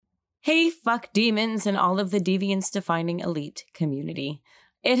Hey, fuck demons and all of the deviance-defining elite community.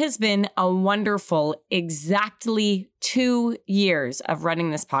 It has been a wonderful, exactly 2 years of running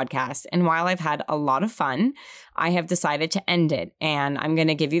this podcast. And while I've had a lot of fun, I have decided to end it. And I'm going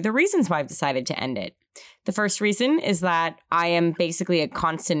to give you the reasons why I've decided to end it. The first reason is that I am basically a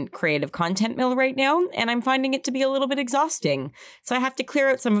constant creative content mill right now, and I'm finding it to be a little bit exhausting. So I have to clear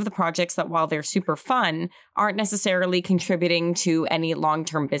out some of the projects that, while they're super fun, aren't necessarily contributing to any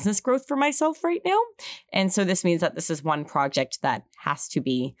long-term business growth for myself right now. And so this means that this is one project that has to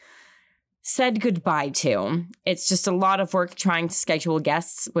be said goodbye to. It's just a lot of work trying to schedule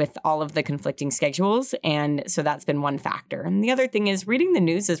guests with all of the conflicting schedules. And so that's been one factor. And the other thing is reading the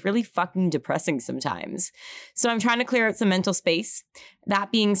news is really fucking depressing sometimes. So I'm trying to clear out some mental space.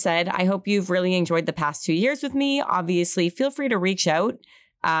 That being said, I hope you've really enjoyed the past 2 years with me. Obviously, feel free to reach out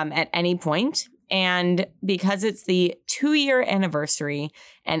at any point. And because it's the 2-year anniversary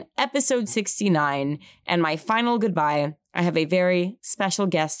and episode 69 and my final goodbye, I have a very special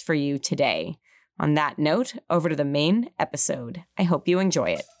guest for you today. On that note, over to the main episode. I hope you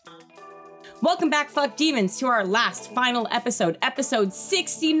enjoy it. Welcome back, fuck demons, to our last final episode, episode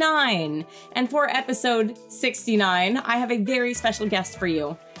 69. And for episode 69, I have a very special guest for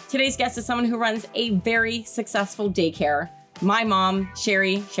you. Today's guest is someone who runs a very successful daycare, my mom,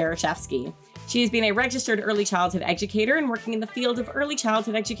 Sherry Shereshevsky. She has been a registered early childhood educator and working in the field of early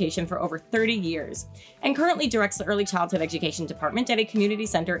childhood education for over 30 years, and currently directs the early childhood education department at a community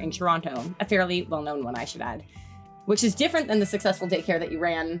center in Toronto, a fairly well-known one, I should add, which is different than the successful daycare that you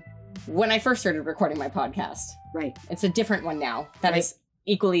ran when I first started recording my podcast. Right. It's a different one now that is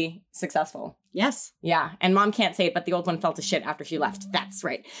equally successful. Yes. Yeah, and mom can't say it, but the old one fell to shit after she left. That's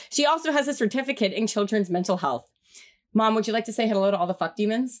right. She also has a certificate in children's mental health. Mom, would you like to say hello to all the fuck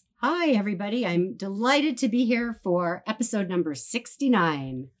demons? Hi, everybody. I'm delighted to be here for episode number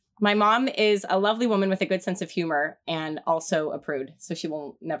 69. My mom is a lovely woman with a good sense of humor and also a prude, so she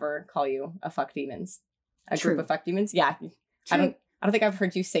will never call you a fuck demons. A True. group of fuck demons? Yeah. True. I don't think I've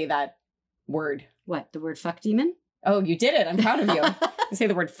heard you say that word. What, the word fuck demon? Oh, you did it. I'm proud of you. You say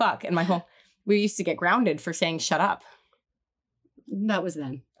the word fuck, and we used to get grounded for saying shut up. That was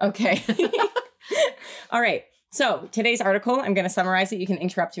then. Okay. All right. So today's article, I'm going to summarize it. You can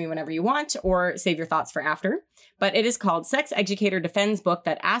interrupt me whenever you want or save your thoughts for after. But it is called Sex Educator Defends Book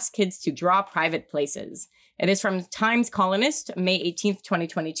That Asks Kids to Draw Private Places. It is from Times Colonist, May 18th,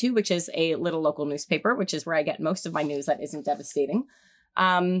 2022, which is a little local newspaper, which is where I get most of my news that isn't devastating.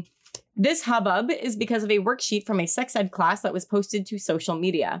 This hubbub is because of a worksheet from a sex ed class that was posted to social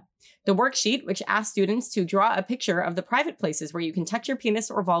media. The worksheet, which asks students to draw a picture of the private places where you can touch your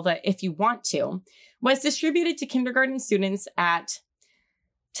penis or vulva if you want to, was distributed to kindergarten students at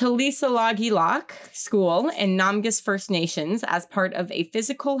Talisalagilak School in Namgis First Nations as part of a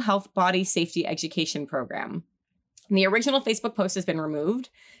physical health body safety education program. The original Facebook post has been removed.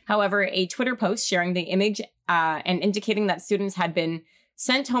 However, a Twitter post sharing the image and indicating that students had been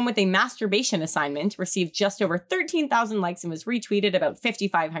sent home with a masturbation assignment received just over 13,000 likes and was retweeted about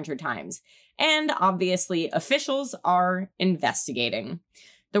 5,500 times. And obviously, officials are investigating.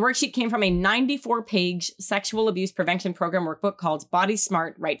 The worksheet came from a 94-page sexual abuse prevention program workbook called Body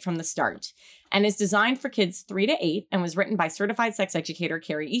Smart Right from the Start, and is designed for kids 3 to 8 and was written by certified sex educator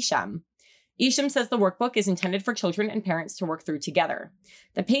Carrie Isham. Isham says the workbook is intended for children and parents to work through together.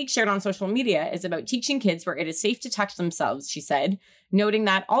 The page shared on social media is about teaching kids where it is safe to touch themselves, she said, noting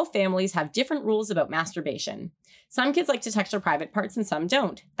that all families have different rules about masturbation. Some kids like to touch their private parts and some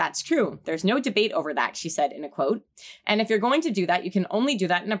don't. That's true. There's no debate over that, she said in a quote. And if you're going to do that, you can only do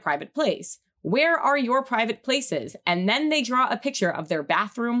that in a private place. Where are your private places? And then they draw a picture of their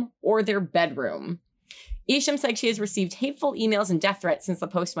bathroom or their bedroom. Isham said she has received hateful emails and death threats since the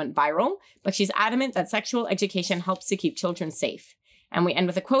post went viral, but she's adamant that sexual education helps to keep children safe. And we end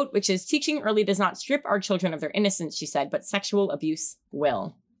with a quote, which is, teaching early does not strip our children of their innocence, she said, but sexual abuse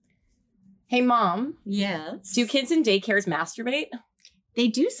will. Hey, Mom. Yes. Do kids in daycares masturbate? They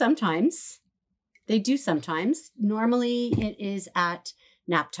do sometimes. Normally, it is at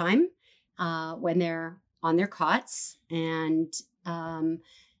nap time when they're on their cots. And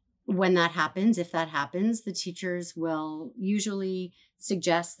when that happens, if that happens, the teachers will usually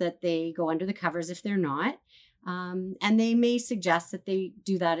suggest that they go under the covers if they're not. And they may suggest that they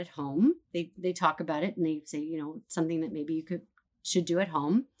do that at home. They talk about it and they say, something that maybe you should do at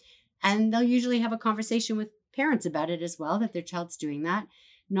home. And they'll usually have a conversation with parents about it as well, that their child's doing that.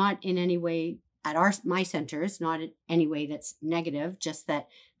 Not in any way at my centers, not in any way that's negative, just that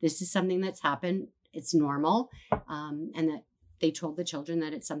this is something that's happened. It's normal. And that they told the children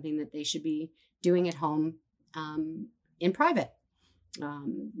that it's something that they should be doing at home in private.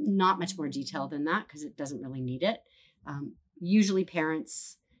 Not much more detail than that because it doesn't really need it. Usually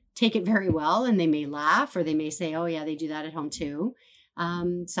parents take it very well and they may laugh or they may say, oh yeah, they do that at home too.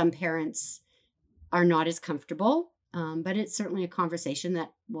 Some parents are not as comfortable, but it's certainly a conversation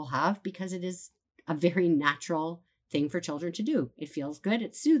that we'll have because it is a very natural thing for children to do. It feels good.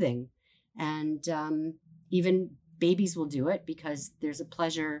 It's soothing. And even babies will do it because there's a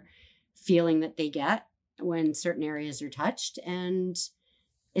pleasure feeling that they get when certain areas are touched. And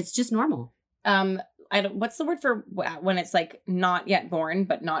it's just normal. What's the word for when it's like not yet born,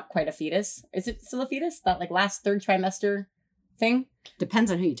 but not quite a fetus? Is it still a fetus? That like last third trimester thing? Depends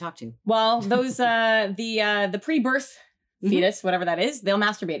on who you talk to. Well, those, the pre-birth fetus, whatever that is, they'll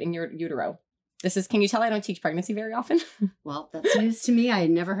masturbate in your utero. Can you tell I don't teach pregnancy very often? Well, that's news to me. I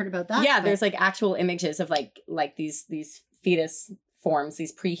had never heard about that. Yeah, there's like actual images of like these fetus forms,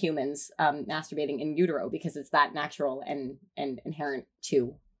 these pre-humans masturbating in utero because it's that natural and inherent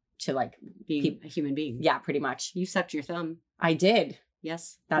to like being a human being. Yeah, pretty much. You sucked your thumb. I did.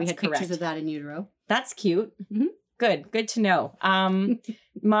 Yes. That's we had correct. Pictures of that in utero. That's cute. Mm-hmm. Good to know.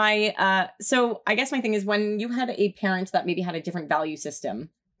 So I guess my thing is when you had a parent that maybe had a different value system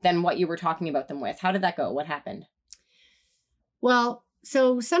than what you were talking about them with, how did that go? What happened? Well,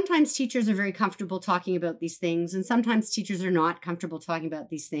 so sometimes teachers are very comfortable talking about these things, and sometimes teachers are not comfortable talking about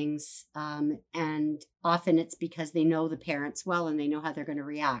these things. And often it's because they know the parents well and they know how they're going to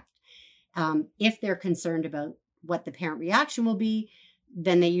react. If they're concerned about what the parent reaction will be,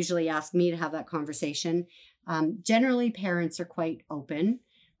 then they usually ask me to have that conversation. Generally, parents are quite open.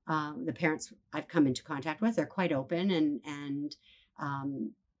 The parents I've come into contact with are quite open and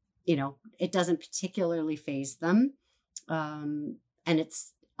it doesn't particularly faze them. And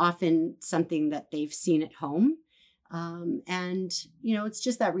it's often something that they've seen at home. It's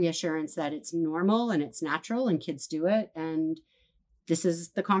just that reassurance that it's normal and it's natural and kids do it. And this is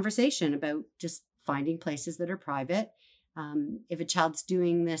the conversation about just finding places that are private. If a child's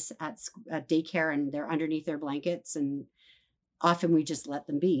doing this at daycare and they're underneath their blankets, and often we just let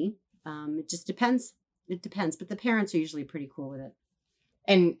them be. It just depends. It depends. But the parents are usually pretty cool with it.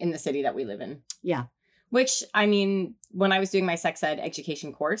 And in the city that we live in. Yeah. Which, I mean, when I was doing my sex ed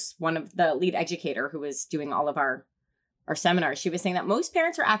education course, one of the lead educator who was doing all of our seminars, she was saying that most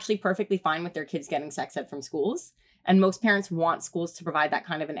parents are actually perfectly fine with their kids getting sex ed from schools. And most parents want schools to provide that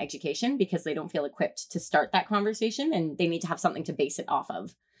kind of an education because they don't feel equipped to start that conversation and they need to have something to base it off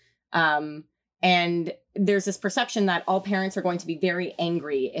of. And there's this perception that all parents are going to be very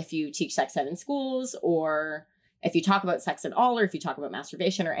angry if you teach sex ed in schools or if you talk about sex at all, or if you talk about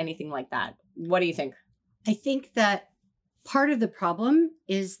masturbation or anything like that. What do you think? I think that part of the problem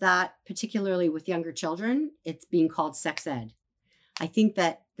is that, particularly with younger children, it's being called sex ed. I think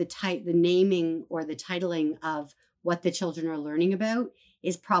that the naming or the titling of what the children are learning about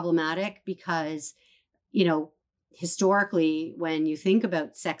is problematic because, historically, when you think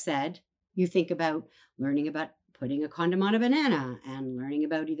about sex ed, you think about learning about putting a condom on a banana and learning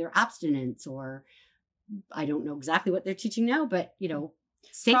about either abstinence or I don't know exactly what they're teaching now, but,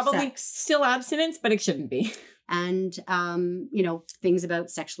 safe probably sex. Still abstinence, but it shouldn't be. And, things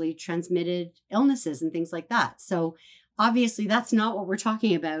about sexually transmitted illnesses and things like that. So obviously that's not what we're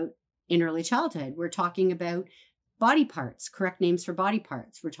talking about in early childhood. We're talking about body parts, correct names for body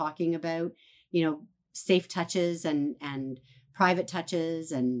parts. We're talking about, safe touches and private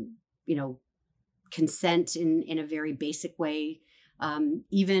touches and, consent in a very basic way.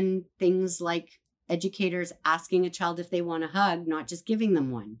 Even things like educators asking a child if they want a hug, not just giving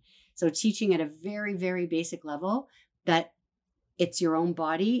them one. So teaching at a very, very basic level that it's your own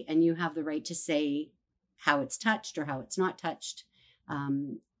body and you have the right to say how it's touched or how it's not touched.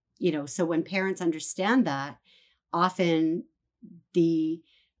 So when parents understand that, often the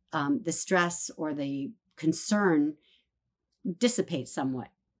stress or the concern dissipates somewhat.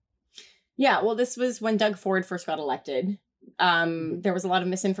 Yeah, well, this was when Doug Ford first got elected. There was a lot of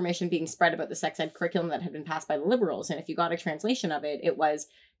misinformation being spread about the sex ed curriculum that had been passed by the Liberals. And if you got a translation of it, it was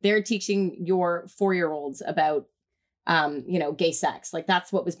they're teaching your 4-year-olds about, gay sex. Like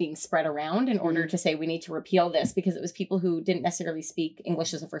that's what was being spread around in order to say we need to repeal this because it was people who didn't necessarily speak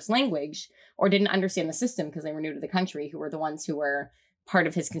English as a first language or didn't understand the system because they were new to the country, who were the ones who were part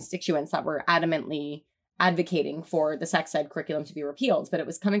of his constituents that were adamantly advocating for the sex ed curriculum to be repealed, but it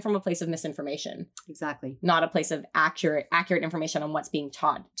was coming from a place of misinformation. Exactly. Not a place of accurate information on what's being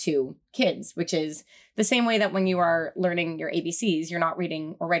taught to kids, which is the same way that when you are learning your ABCs, you're not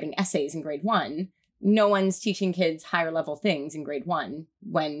reading or writing essays in grade 1. No one's teaching kids higher level things in grade 1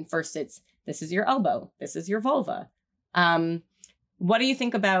 when first it's, this is your elbow, this is your vulva. What do you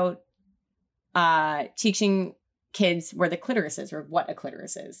think about teaching kids where the clitoris is or what a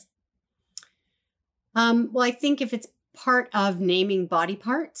clitoris is? Well, I think if it's part of naming body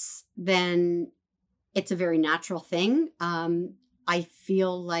parts, then it's a very natural thing. I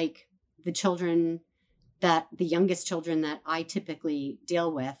feel like the youngest children that I typically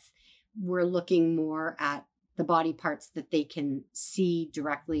deal with, we're looking more at the body parts that they can see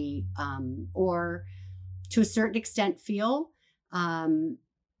directly, or to a certain extent feel,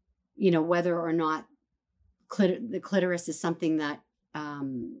 whether or not the clitoris is something that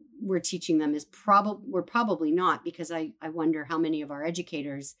we're teaching them we're probably not, because I wonder how many of our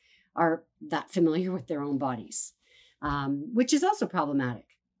educators are that familiar with their own bodies, which is also problematic.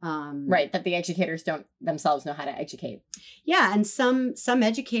 Right, that the educators don't themselves know how to educate. Yeah, and some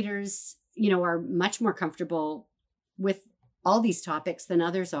educators, are much more comfortable with all these topics than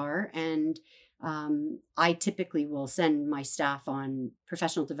others are, and I typically will send my staff on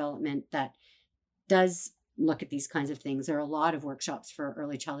professional development that does look at these kinds of things. There are a lot of workshops for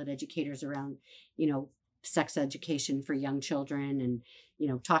early childhood educators around, sex education for young children, and,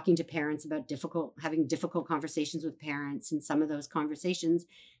 talking to parents about having difficult conversations with parents. And some of those conversations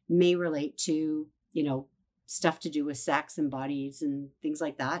may relate to, stuff to do with sex and bodies and things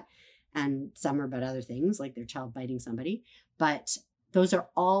like that. And some are about other things, like their child biting somebody. But those are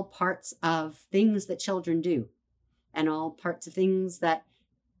all parts of things that children do, and all parts of things that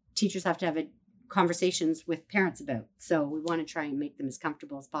teachers have to have conversations with parents about. So we want to try and make them as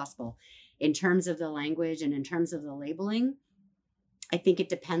comfortable as possible. In terms of the language and in terms of the labeling, I think it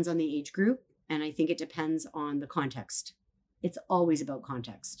depends on the age group, and I think it depends on the context. It's always about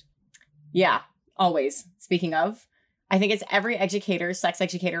context. Yeah, always. Speaking of, I think it's every educator, sex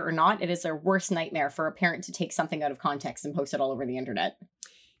educator or not, it is their worst nightmare for a parent to take something out of context and post it all over the internet.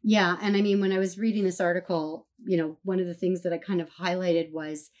 Yeah. And I mean, when I was reading this article, one of the things that I kind of highlighted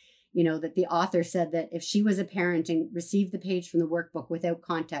was, that the author said that if she was a parent and received the page from the workbook without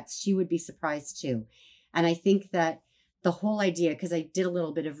context, she would be surprised too. And I think that the whole idea, because I did a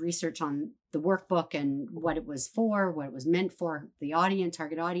little bit of research on the workbook and what it was for, what it was meant for, the audience,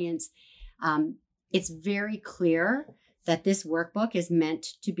 target audience, it's very clear that this workbook is meant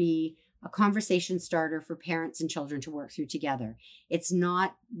to be a conversation starter for parents and children to work through together. It's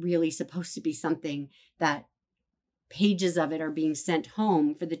not really supposed to be something that pages of it are being sent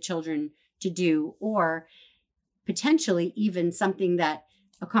home for the children to do, or potentially even something that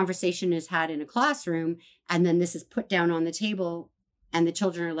a conversation is had in a classroom and then this is put down on the table and the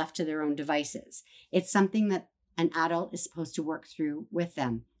children are left to their own devices. It's something that an adult is supposed to work through with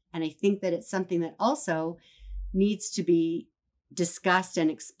them. And I think that it's something that also needs to be discussed and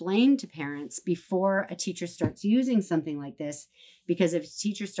explained to parents before a teacher starts using something like this. Because if a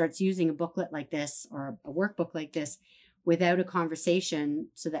teacher starts using a booklet like this or a workbook like this without a conversation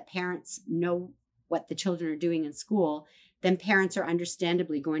so that parents know what the children are doing in school, then parents are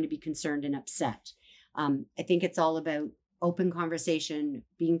understandably going to be concerned and upset. I think it's all about open conversation,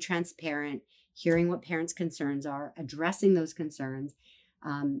 being transparent, hearing what parents' concerns are, addressing those concerns,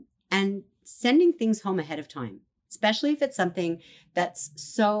 and sending things home ahead of time, especially if it's something that's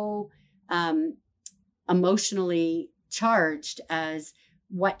so emotionally charged as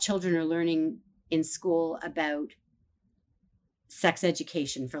what children are learning in school about sex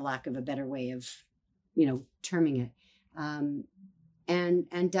education, for lack of a better way of, terming it.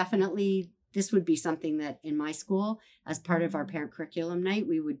 And definitely this would be something that in my school, as part of our parent curriculum night,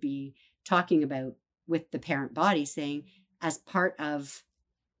 we would be talking about with the parent body, saying as part of,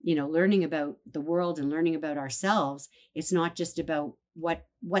 learning about the world and learning about ourselves, it's not just about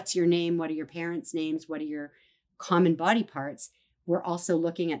what's your name, what are your parents' names, what are your common body parts. We're also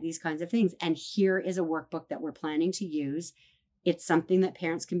looking at these kinds of things. And here is a workbook that we're planning to use. It's something that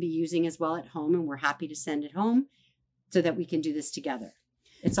parents can be using as well at home, and we're happy to send it home so that we can do this together.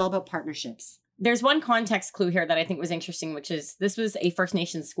 It's all about partnerships. There's one context clue here that I think was interesting, which is this was a First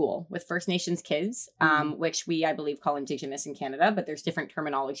Nations school with First Nations kids, which we, I believe, call Indigenous in Canada, but there's different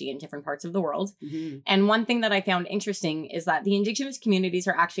terminology in different parts of the world. Mm-hmm. And one thing that I found interesting is that the Indigenous communities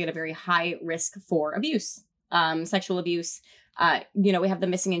are actually at a very high risk for abuse, sexual abuse. We have the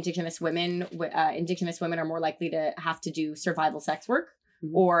missing Indigenous women. Indigenous women are more likely to have to do survival sex work,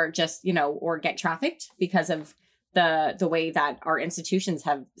 mm-hmm. or just, or get trafficked because of the way that our institutions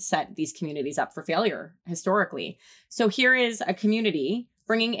have set these communities up for failure historically. So here is a community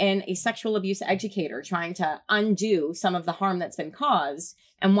bringing in a sexual abuse educator, trying to undo some of the harm that's been caused.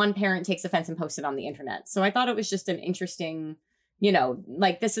 And one parent takes offense and posts it on the internet. So I thought it was just an interesting,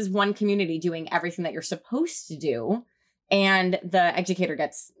 this is one community doing everything that you're supposed to do. And the educator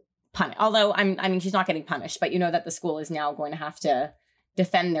gets punished. Although, she's not getting punished, but that the school is now going to have to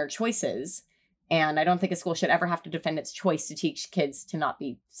defend their choices. And I don't think a school should ever have to defend its choice to teach kids to not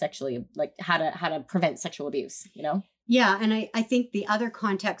be sexually, like how to prevent sexual abuse, you know? Yeah. And I think the other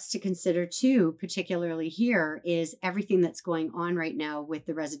context to consider too, particularly here, is everything that's going on right now with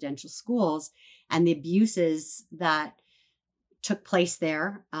the residential schools and the abuses that took place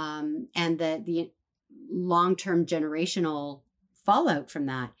there, and the long-term generational fallout from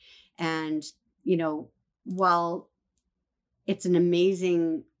that. And, you know, while it's an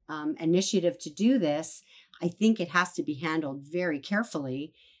amazing initiative to do this, I think it has to be handled very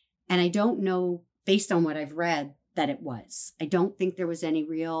carefully. And I don't know, based on what I've read, that it was. I don't think there was any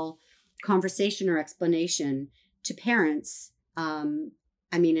real conversation or explanation to parents. And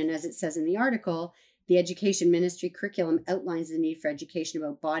as it says in the article, the education ministry curriculum outlines the need for education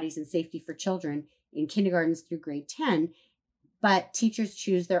about bodies and safety for children in kindergartens through grade 10, but teachers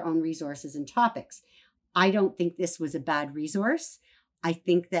choose their own resources and topics. I don't think this was a bad resource. I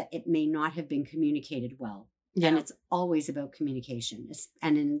think that it may not have been communicated well. Yeah. And it's always about communication.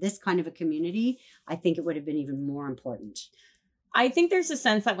 And in this kind of a community, I think it would have been even more important. I think there's a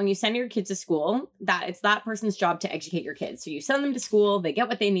sense that when you send your kids to school, that it's that person's job to educate your kids. So you send them to school, they get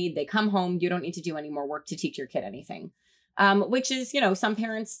what they need, they come home, you don't need to do any more work to teach your kid anything. Which is, some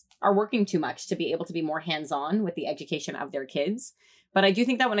parents are working too much to be able to be more hands-on with the education of their kids. But I do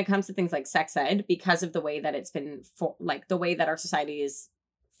think that when it comes to things like sex ed, because of the way that it's been, the way that our society is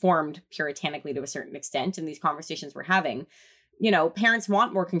formed puritanically to a certain extent, and these conversations we're having, parents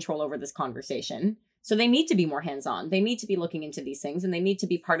want more control over this conversation. So they need to be more hands-on. They need to be looking into these things and they need to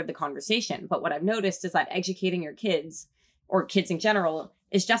be part of the conversation. But what I've noticed is that educating your kids, or kids in general,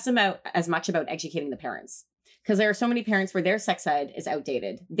 is just as much about educating the parents. Because there are so many parents where their sex ed is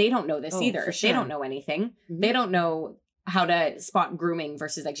outdated. They don't know this either. For sure. They don't know anything. Mm-hmm. They don't know how to spot grooming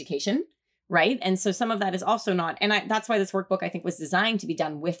versus education, right? And so some of that is also not, and that's why this workbook I think was designed to be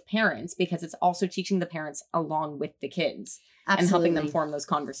done with parents, because it's also teaching the parents along with the kids. Absolutely. And helping them form those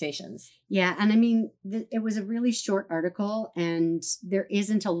conversations. Yeah. And it was a really short article and there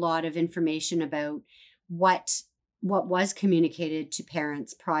isn't a lot of information about what was communicated to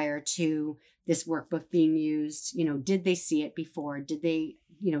parents prior to this workbook being used. Did they see it before? Did they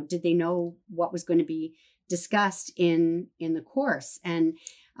know what was going to be discussed in the course? And,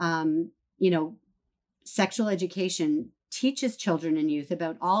 sexual education teaches children and youth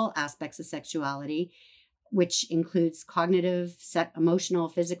about all aspects of sexuality, which includes cognitive, emotional,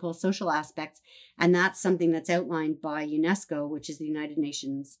 physical, social aspects. And that's something that's outlined by UNESCO, which is the United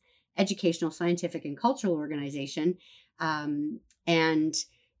Nations Educational, Scientific, and Cultural Organization. And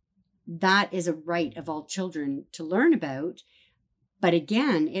that is a right of all children to learn about. But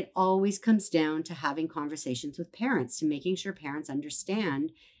again, it always comes down to having conversations with parents, to making sure parents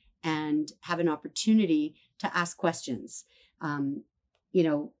understand and have an opportunity to ask questions.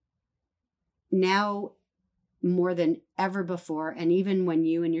 Now more than ever before, and even when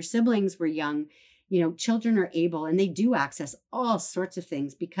you and your siblings were young, children are able, and they do access all sorts of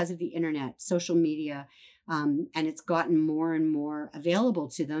things because of the internet, social media, and it's gotten more and more available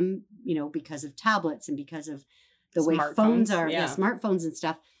to them, because of tablets and because of the way phones are, smartphones and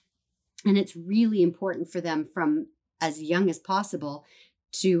stuff. And it's really important for them from as young as possible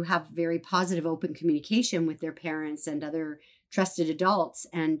to have very positive, open communication with their parents and other trusted adults.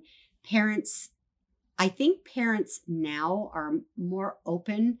 And I think parents now are more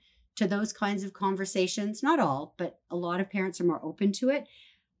open to those kinds of conversations. Not all, but a lot of parents are more open to it.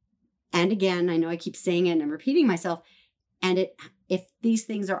 And again, I know I keep saying it and I'm repeating myself. And if these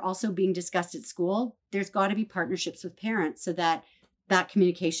things are also being discussed at school, there's got to be partnerships with parents so that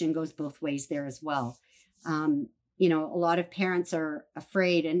communication goes both ways there as well. A lot of parents are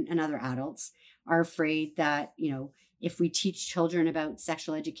afraid, and other adults are afraid that, if we teach children about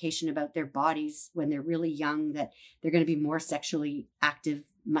sexual education, about their bodies when they're really young, that they're going to be more sexually active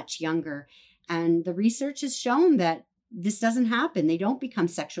much younger. And the research has shown that this doesn't happen. They don't become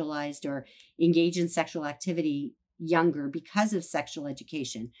sexualized or engage in sexual activity younger because of sexual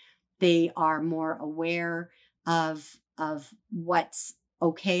education. They are more aware of what's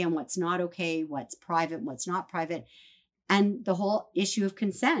okay and what's not okay, what's private and what's not private. And the whole issue of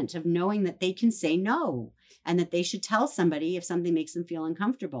consent, of knowing that they can say no and that they should tell somebody if something makes them feel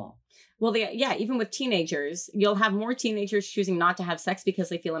uncomfortable. Well, even with teenagers, you'll have more teenagers choosing not to have sex because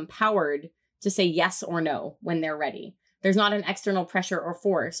they feel empowered to say yes or no when they're ready. There's not an external pressure or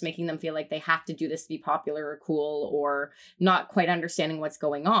force making them feel like they have to do this to be popular or cool, or not quite understanding what's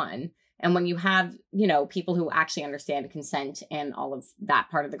going on. And when you have, people who actually understand consent and all of that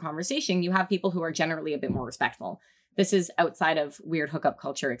part of the conversation, you have people who are generally a bit more respectful. this is outside of weird hookup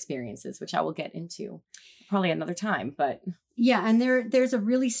culture experiences, which I will get into probably another time. But yeah, and there's a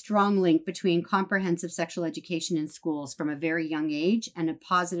really strong link between comprehensive sexual education in schools from a very young age and a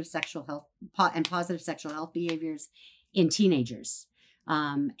positive sexual health behaviors in teenagers.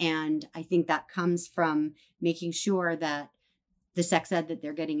 And I think that comes from making sure that the sex ed that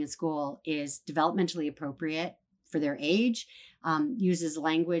they're getting in school is developmentally appropriate for their age, uses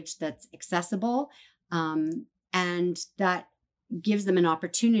language that's accessible, and that gives them an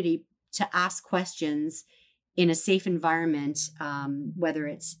opportunity to ask questions in a safe environment, whether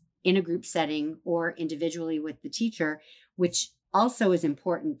it's in a group setting or individually with the teacher, which also is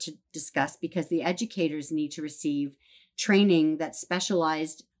important to discuss because the educators need to receive training that's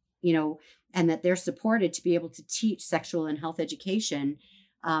specialized, and that they're supported to be able to teach sexual and health education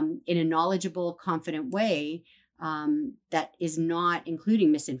in a knowledgeable, confident way that is not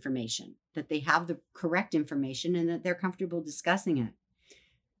including misinformation, that they have the correct information and that they're comfortable discussing it.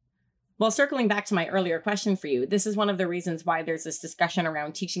 Well, circling back to my earlier question for you, this is one of the reasons why there's this discussion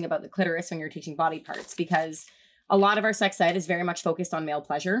around teaching about the clitoris when you're teaching body parts, because a lot of our sex ed is very much focused on male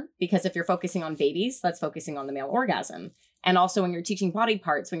pleasure, because if you're focusing on babies, that's focusing on the male orgasm. And also when you're teaching body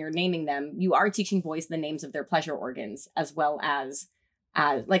parts, when you're naming them, you are teaching boys the names of their pleasure organs, as well as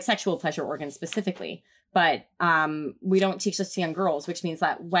like sexual pleasure organs specifically. But we don't teach this to young girls, which means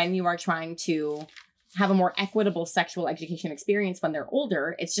that when you are trying to have a more equitable sexual education experience when they're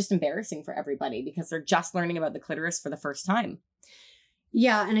older, it's just embarrassing for everybody because they're just learning about the clitoris for the first time.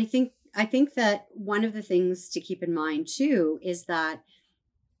 Yeah. And I think that one of the things to keep in mind too is that,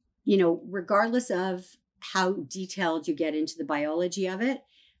 regardless of how detailed you get into the biology of it,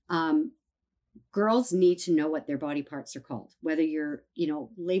 girls need to know what their body parts are called, whether you're,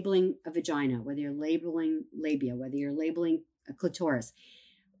 labeling a vagina, whether you're labeling labia, whether you're labeling a clitoris.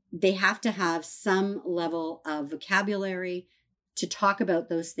 They have to have some level of vocabulary to talk about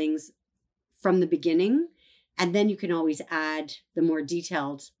those things from the beginning. And then you can always add the more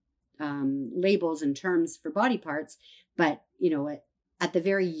detailed labels and terms for body parts. But, at the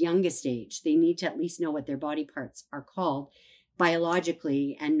very youngest age, they need to at least know what their body parts are called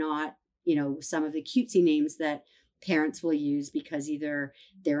biologically and not, some of the cutesy names that parents will use because either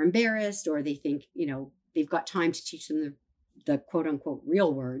they're embarrassed or they think, they've got time to teach them the quote unquote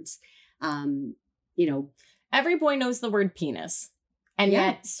real words. Every boy knows the word penis. And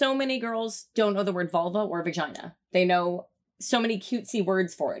yet so many girls don't know the word vulva or vagina. They know so many cutesy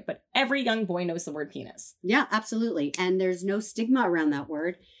words for it, but every young boy knows the word penis. Yeah, absolutely. And there's no stigma around that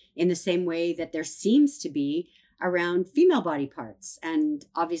word in the same way that there seems to be around female body parts. And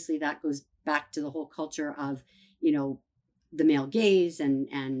obviously that goes back to the whole culture of, the male gaze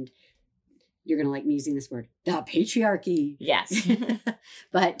and you're going to like me using this word, the patriarchy. Yes.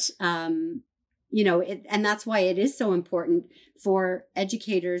 But, and that's why it is so important for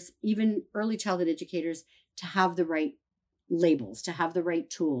educators, even early childhood educators, to have the right labels, to have the right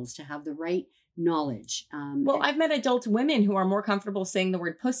tools, to have the right knowledge. I've met adult women who are more comfortable saying the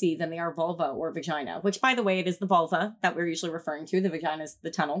word pussy than they are vulva or vagina, which, by the way, it is the vulva that we're usually referring to. The vagina is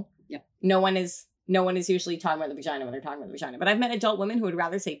the tunnel. Yep. No one is usually talking about the vagina when they're talking about the vagina. But I've met adult women who would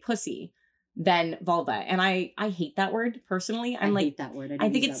rather say pussy than vulva. And I hate that word personally. I hate that word. I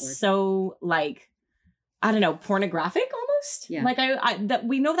think it's so like, I don't know, pornographic almost. Yeah. Like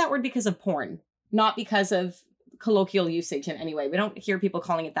we know that word because of porn, not because of colloquial usage in any way. We don't hear people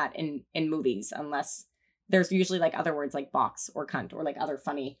calling it that in movies unless there's usually like other words like box or cunt or like other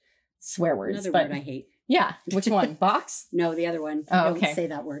funny swear words. Another word I hate. Yeah. Which one? Box? No, the other one. Oh, okay. Don't say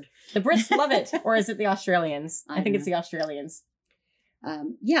that word. The Brits love it. Or is it the Australians? I think it's the Australians.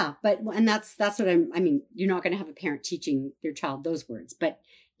 And that's what you're not going to have a parent teaching their child those words, but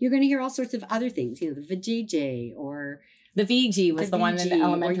you're going to hear all sorts of other things, the vajayjay or the VG was the one in the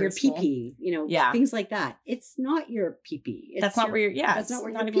elementary or your school. PP, things like that. It's not your PP. That's not where you're, that's not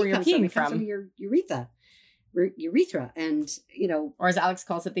where you're peeing from. It comes from your urethra. And, or as Alex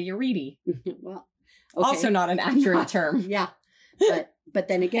calls it, the urethra. Well, okay. Also not an accurate term. Yeah. But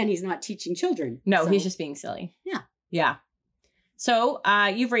then again, he's not teaching children. No, he's just being silly. Yeah. Yeah. So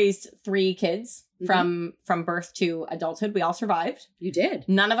you've raised 3 kids from birth to adulthood. We all survived. You did.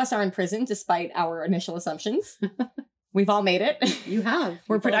 None of us are in prison despite our initial assumptions. We've all made it. You have.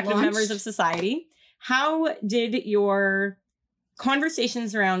 We're productive members of society. How did your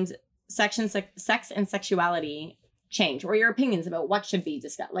conversations around sex and sexuality change, or your opinions about what should be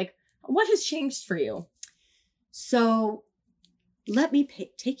discussed? Like, what has changed for you? So let me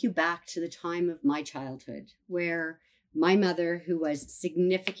take you back to the time of my childhood where My mother, who was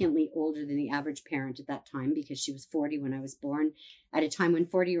significantly older than the average parent at that time, because she was 40 when I was born, at a time when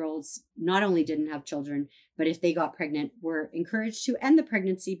 40-year-olds not only didn't have children, but if they got pregnant, were encouraged to end the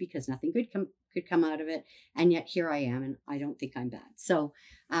pregnancy because nothing good could come out of it. And yet here I am, and I don't think I'm bad. So,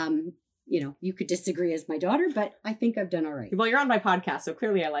 you could disagree as my daughter, but I think I've done all right. Well, you're on my podcast, so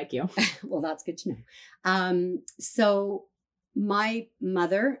clearly I like you. Well, that's good to know. So my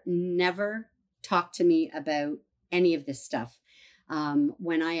mother never talked to me about any of this stuff.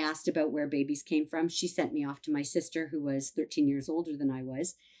 When I asked about where babies came from, she sent me off to my sister, who was 13 years older than I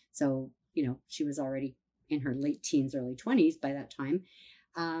was. So, she was already in her late teens, early 20s by that time.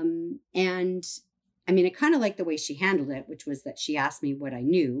 And I mean, I kind of liked the way she handled it, which was that she asked me what I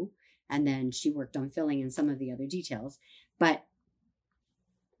knew, and then she worked on filling in some of the other details. But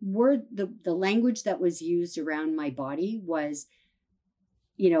the language that was used around my body was,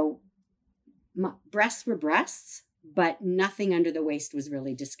 my breasts were breasts, but nothing under the waist was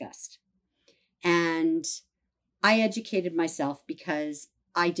really discussed. And I educated myself because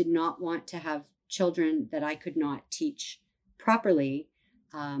I did not want to have children that I could not teach properly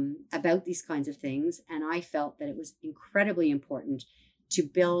about these kinds of things. And I felt that it was incredibly important to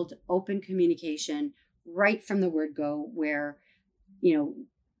build open communication right from the word go, where,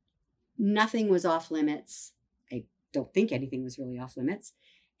 nothing was off limits. I don't think anything was really off limits.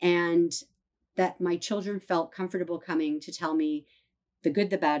 And that my children felt comfortable coming to tell me the good,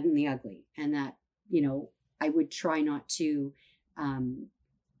 the bad, and the ugly. And that, I would try not to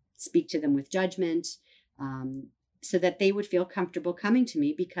speak to them with judgment, so that they would feel comfortable coming to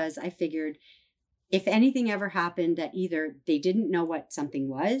me, because I figured if anything ever happened that either they didn't know what something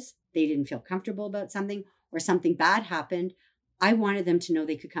was, they didn't feel comfortable about something, or something bad happened, I wanted them to know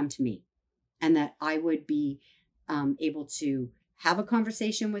they could come to me, and that I would be able to have a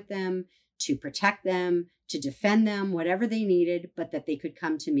conversation with them, to protect them, to defend them, whatever they needed, but that they could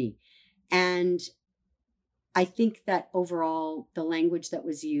come to me. And I think that overall, the language that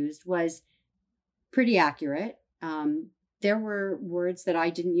was used was pretty accurate. There were words that I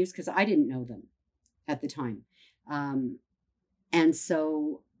didn't use because I didn't know them at the time. And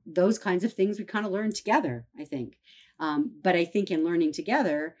so those kinds of things we kind of learned together, I think. But I think in learning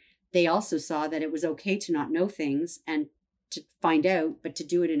together, they also saw that it was okay to not know things and to find out, but to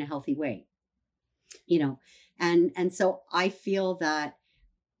do it in a healthy way. And so I feel that,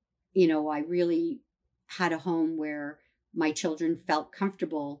 I really had a home where my children felt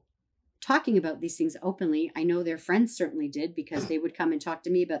comfortable talking about these things openly. I know their friends certainly did, because they would come and talk to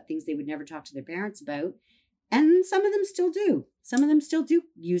me about things they would never talk to their parents about. And some of them still do. Some of them still do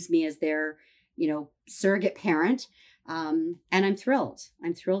use me as their, surrogate parent. And I'm thrilled.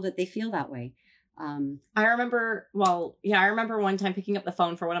 I'm thrilled that they feel that way. I remember one time picking up the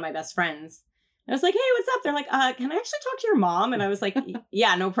phone for one of my best friends. I was like, hey, what's up? They're like, can I actually talk to your mom? And I was like,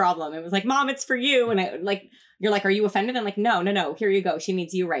 yeah, no problem. It was like, Mom, it's for you. And you're like, are you offended? I'm like, no, here you go. She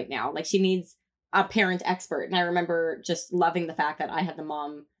needs you right now. Like, she needs a parent expert. And I remember just loving the fact that I had the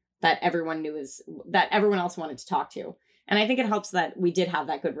mom that everyone knew that everyone else wanted to talk to. And I think it helps that we did have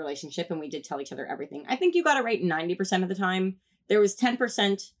that good relationship and we did tell each other everything. I think you got it right 90% of the time. There was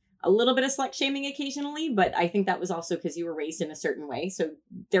 10%, a little bit of slut shaming occasionally, but I think that was also because you were raised in a certain way. So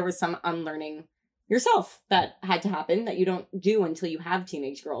there was some unlearning yourself that had to happen that you don't do until you have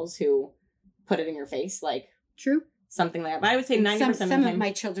teenage girls who put it in your face. Like, true. Something like that. But I would say 90% of the time. Some of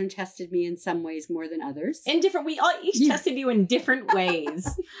my children tested me in some ways more than others. We all each tested you in different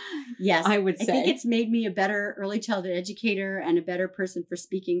ways. Yes. I would say. I think it's made me a better early childhood educator and a better person for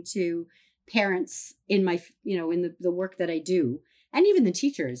speaking to parents in my, in the work that I do, and even the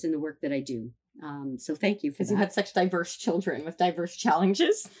teachers in the work that I do. So thank you for that. Because you had such diverse children with diverse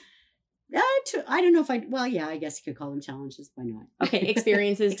challenges. I don't know if I guess you could call them challenges. Why not? Okay.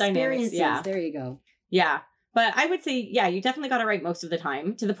 Experiences, dynamics. Yeah. There you go. Yeah. But I would say, yeah, you definitely got it right most of the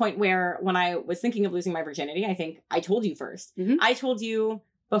time, to the point where when I was thinking of losing my virginity, I think I told you first. Mm-hmm. I told you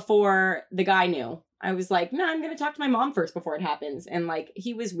before the guy knew. I was like, no, I'm going to talk to my mom first before it happens. And like,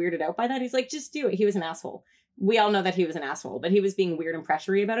 he was weirded out by that. He's like, just do it. He was an asshole. We all know that he was an asshole, but he was being weird and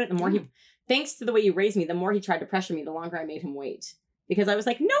pressury about it. The more thanks to the way you raised me, the more he tried to pressure me, the longer I made him wait. Because I was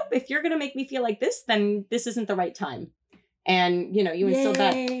like, nope, if you're going to make me feel like this, then this isn't the right time. And, you instilled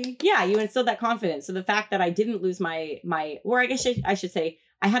you instilled that confidence. So the fact that I didn't lose or I guess I should say,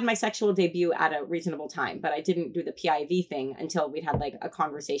 I had my sexual debut at a reasonable time, but I didn't do the PIV thing until we'd had like a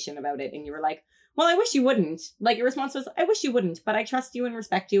conversation about it. And you were like, well, I wish you wouldn't. Like, your response was, I wish you wouldn't, but I trust you and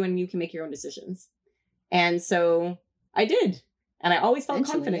respect you and you can make your own decisions. And so I did. And I always felt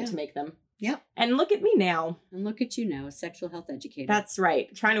confident to make them. Yep. And look at me now. And look at you now, a sexual health educator. That's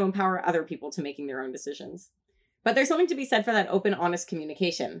right. Trying to empower other people to making their own decisions. But there's something to be said for that open, honest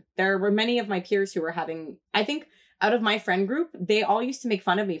communication. There were many of my peers who were having, I think out of my friend group, they all used to make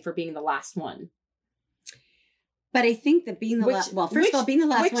fun of me for being the last one. But I think that being the last, well, first of all, being the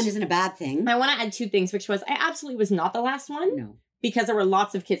last one isn't a bad thing. I want to add two things, which was I absolutely was not the last one. No. Because there were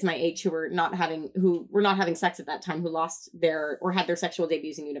lots of kids my age who were not having sex at that time, who lost or had their sexual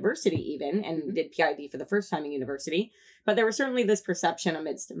debuts in university even, and did PIV for the first time in university. But there was certainly this perception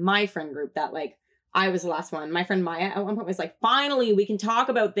amidst my friend group that like I was the last one. My friend Maya at one point was like, finally, we can talk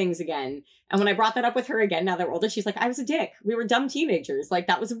about things again. And when I brought that up with her again, now that we're older, she's like, I was a dick. We were dumb teenagers. Like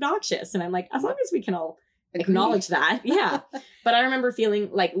that was obnoxious. And I'm like, as long as we can all acknowledge that. Yeah. But I remember feeling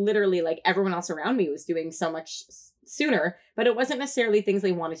like literally like everyone else around me was doing so much sooner, but it wasn't necessarily things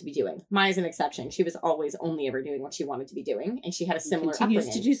they wanted to be doing. Maya's an exception. She was always only ever doing what she wanted to be doing. And she had a similar continues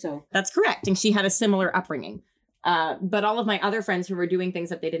upbringing. to do so. That's correct. And she had a similar upbringing. But all of my other friends who were doing things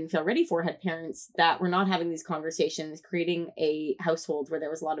that they didn't feel ready for had parents that were not having these conversations, creating a household where there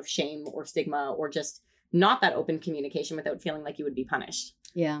was a lot of shame or stigma or just not that open communication without feeling like you would be punished.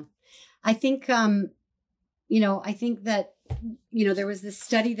 Yeah. I think, I think that, there was this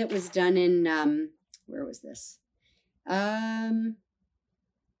study that was done in, where was this?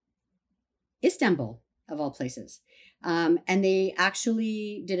 Istanbul, of all places. And they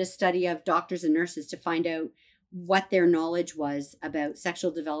actually did a study of doctors and nurses to find out what their knowledge was about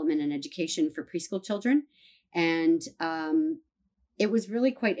sexual development and education for preschool children. And it was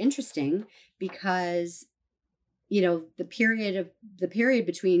really quite interesting because, the period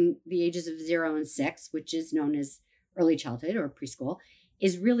between the ages of 0 and 6, which is known as early childhood or preschool,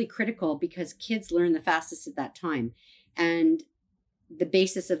 is really critical because kids learn the fastest at that time. And the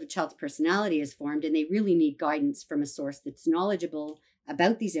basis of a child's personality is formed, and they really need guidance from a source that's knowledgeable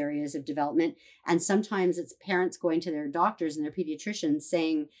about these areas of development. And sometimes it's parents going to their doctors and their pediatricians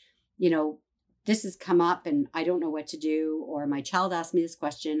saying, this has come up and I don't know what to do, or my child asked me this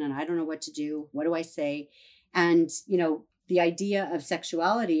question and I don't know what to do. What do I say? And, the idea of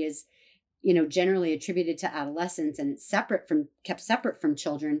sexuality is, generally attributed to adolescence, and it's kept separate from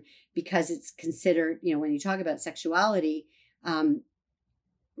children because it's considered, when you talk about sexuality,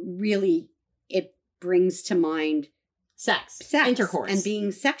 really it brings to mind sex, intercourse, and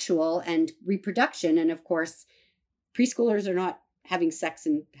being sexual and reproduction. And of course, preschoolers are not having sex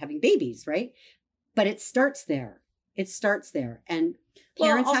and having babies, right? But it starts there. And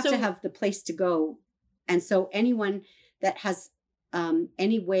parents have to have the place to go. And so anyone that has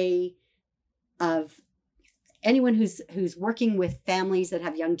anyone who's working with families that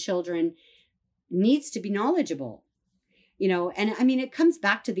have young children needs to be knowledgeable, and I mean, it comes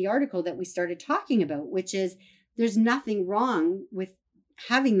back to the article that we started talking about, which is there's nothing wrong with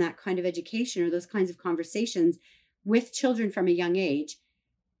having that kind of education or those kinds of conversations with children from a young age,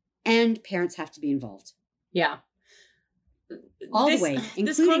 and parents have to be involved. Yeah. All the way,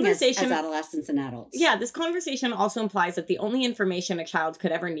 including as adolescents and adults. Yeah, this conversation also implies that the only information a child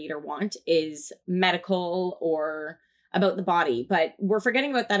could ever need or want is medical or about the body. But we're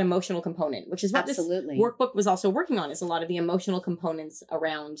forgetting about that emotional component, which is what this workbook was also working on, is a lot of the emotional components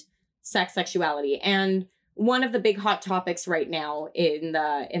around sex, sexuality. And one of the big hot topics right now in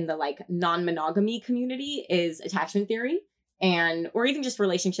the like non-monogamy community is attachment theory. Or even just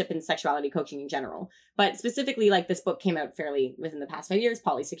relationship and sexuality coaching in general. But specifically, like, this book came out fairly within the past 5 years,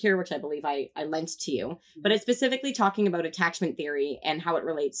 Polysecure, which I believe I lent to you. But it's specifically talking about attachment theory and how it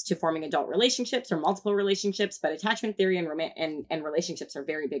relates to forming adult relationships or multiple relationships. But attachment theory and relationships are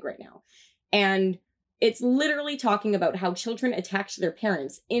very big right now. And it's literally talking about how children attach to their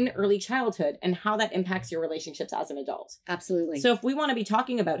parents in early childhood and how that impacts your relationships as an adult. Absolutely. So if we want to be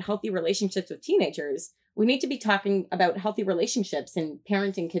talking about healthy relationships with teenagers, we need to be talking about healthy relationships and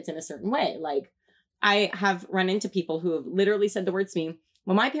parenting kids in a certain way. Like, I have run into people who have literally said the words to me,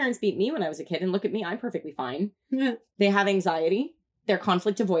 well, my parents beat me when I was a kid, and look at me, I'm perfectly fine. Yeah. They have anxiety. They're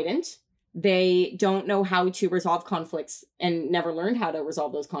conflict avoidant. They don't know how to resolve conflicts and never learned how to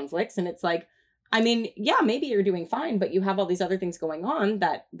resolve those conflicts. And it's like, I mean, yeah, maybe you're doing fine, but you have all these other things going on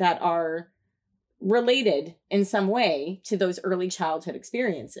that are related in some way to those early childhood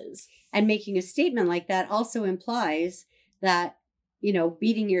experiences. And making a statement like that also implies that,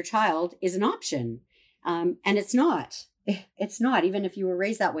 beating your child is an option. And it's not. It's not, even if you were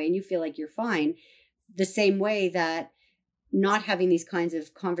raised that way and you feel like you're fine. The same way that not having these kinds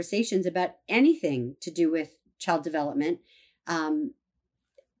of conversations about anything to do with child development,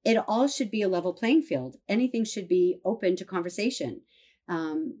 it all should be a level playing field. Anything should be open to conversation,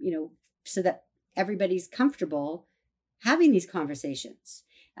 so that everybody's comfortable having these conversations.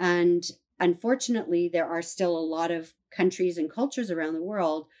 And unfortunately, there are still a lot of countries and cultures around the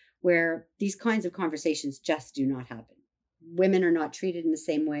world where these kinds of conversations just do not happen. Women are not treated in the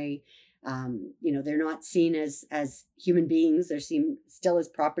same way. They're not seen as human beings. They're seen still as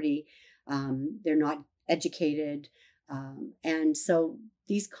property. They're not educated. And so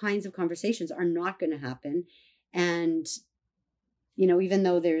these kinds of conversations are not going to happen. And, even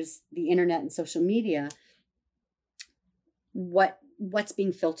though there's the internet and social media, what's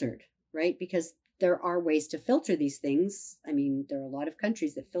being filtered, right? Because there are ways to filter these things. I mean, there are a lot of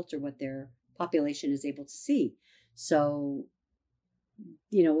countries that filter what their population is able to see. So,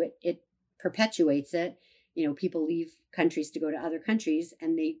 it perpetuates it. People leave countries to go to other countries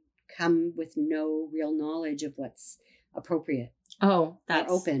and they come with no real knowledge of what's appropriate. Oh,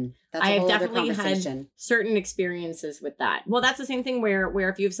 that's open. That's I have definitely had certain experiences with that. Well, that's the same thing where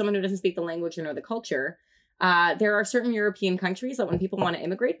if you have someone who doesn't speak the language or know the culture, there are certain European countries that when people want to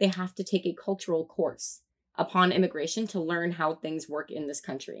immigrate, they have to take a cultural course upon immigration to learn how things work in this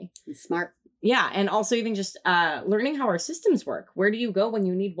country. It's smart. Yeah. And also even just learning how our systems work. Where do you go when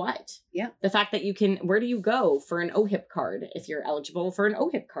you need what? Yeah. The fact that where do you go for an OHIP card if you're eligible for an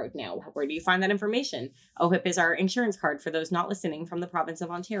OHIP card now? Where do you find that information? OHIP is our insurance card for those not listening from the province of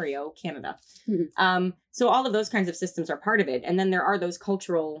Ontario, Canada. Mm-hmm. So all of those kinds of systems are part of it. And then there are those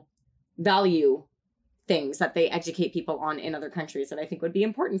cultural value things that they educate people on in other countries that I think would be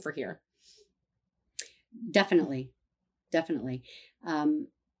important for here. Definitely.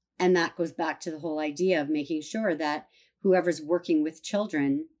 And that goes back to the whole idea of making sure that whoever's working with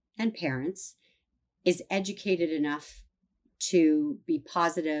children and parents is educated enough to be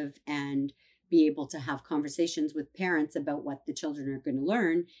positive and be able to have conversations with parents about what the children are going to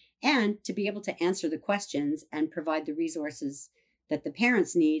learn and to be able to answer the questions and provide the resources that the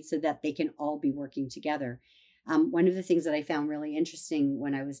parents need so that they can all be working together. One of the things that I found really interesting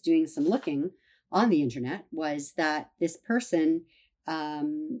when I was doing some looking on the internet was that this person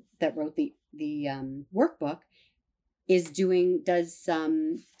that wrote the workbook does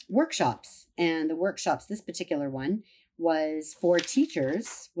workshops, and the workshops, this particular one was for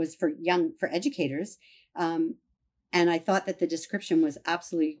teachers, was for educators, and I thought that the description was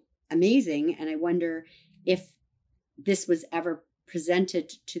absolutely amazing, and I wonder if this was ever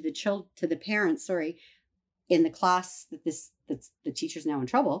presented to the parents, in the class that's the teacher's now in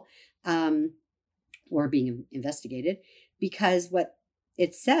trouble, or being investigated, because what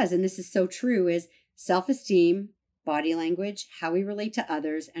it says, and this is so true, is self-esteem, body language, how we relate to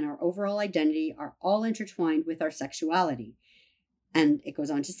others, and our overall identity are all intertwined with our sexuality. And it goes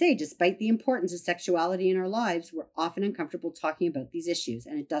on to say, despite the importance of sexuality in our lives, we're often uncomfortable talking about these issues,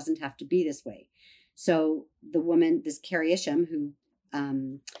 and it doesn't have to be this way. So the woman, this Carrie Isham, who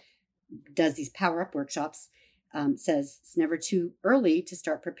does these power-up workshops, says it's never too early to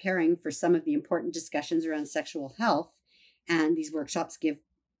start preparing for some of the important discussions around sexual health. And these workshops give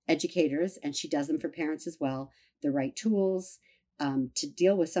educators, and she does them for parents as well, the right tools to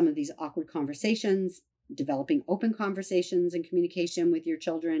deal with some of these awkward conversations, developing open conversations and communication with your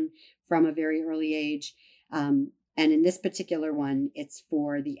children from a very early age. And in this particular one, it's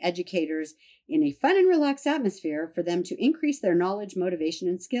for the educators in a fun and relaxed atmosphere for them to increase their knowledge, motivation,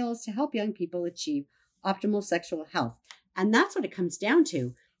 and skills to help young people achieve optimal sexual health. And that's what it comes down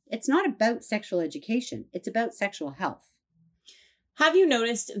to. It's not about sexual education. It's about sexual health. Have you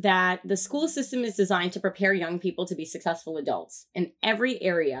noticed that the school system is designed to prepare young people to be successful adults in every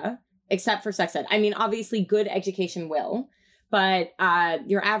area except for sex ed? I mean, obviously good education will, but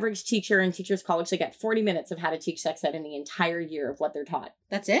your average teacher in Teachers College, they get 40 minutes of how to teach sex ed in the entire year of what they're taught.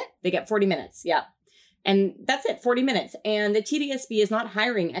 That's it? They get 40 minutes. Yeah. And that's it, 40 minutes. And the TDSB is not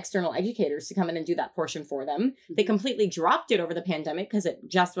hiring external educators to come in and do that portion for them. Mm-hmm. They completely dropped it over the pandemic because it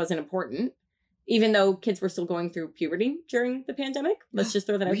just wasn't important, even though kids were still going through puberty during the pandemic. Let's just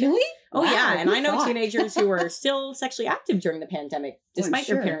throw that out there. Really? Oh, wow, yeah. And I know teenagers who were still sexually active during the pandemic, despite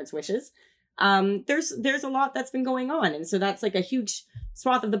their parents' wishes. There's a lot that's been going on. And so that's like a huge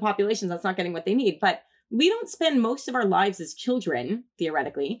swath of the population that's not getting what they need. But we don't spend most of our lives as children,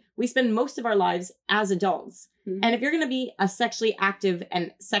 theoretically. We spend most of our lives as adults. Mm-hmm. And if you're going to be a sexually active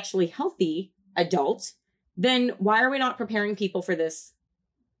and sexually healthy adult, then why are we not preparing people for this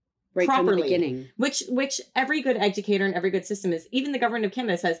right properly? From the beginning. Which every good educator and every good system is, even the government of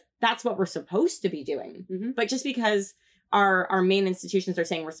Canada says that's what we're supposed to be doing. Mm-hmm. But just because our main institutions are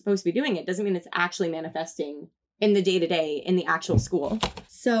saying we're supposed to be doing it doesn't mean it's actually manifesting in the day-to-day in the actual school.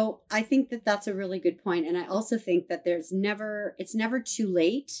 So I think that that's a really good point. And I also think that it's never too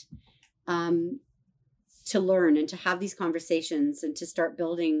late to learn and to have these conversations and to start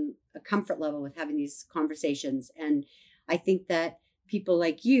building a comfort level with having these conversations. And I think that people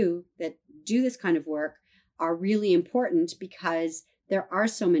like you that do this kind of work are really important because there are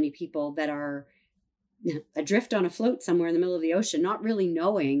so many people that are adrift on a float somewhere in the middle of the ocean, not really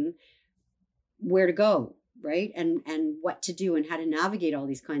knowing where to go, right? And what to do and how to navigate all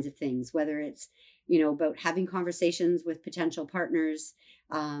these kinds of things, whether it's, about having conversations with potential partners,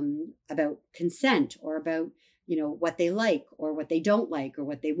 about consent, or about, what they like or what they don't like, or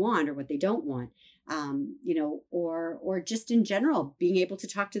what they want or what they don't want, or just in general, being able to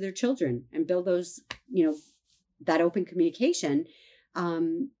talk to their children and build those, that open communication.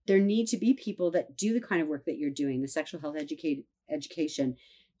 There need to be people that do the kind of work that you're doing, the sexual health education,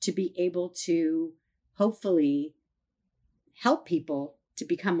 to be able to hopefully help people to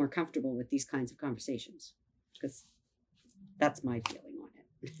become more comfortable with these kinds of conversations, because that's my feeling on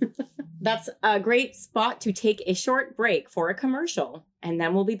it. That's a great spot to take a short break for a commercial, and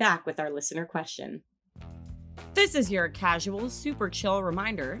then we'll be back with our listener question. This is your casual, super chill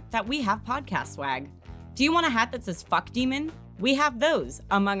reminder that we have podcast swag. Do you want a hat that says "fuck demon"? We have those,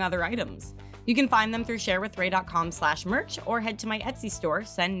 among other items. You can find them through sharewithray.com/merch or head to my Etsy store,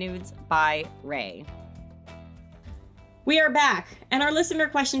 Send Nudes by Ray. We are back, and our listener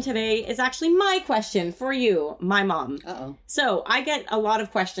question today is actually my question for you, my mom. Uh-oh. So I get a lot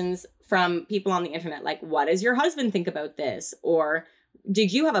of questions from people on the internet, like, what does your husband think about this? Or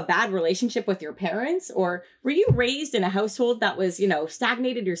did you have a bad relationship with your parents? Or were you raised in a household that was,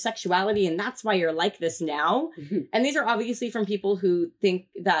 stagnated your sexuality and that's why you're like this now? Mm-hmm. And these are obviously from people who think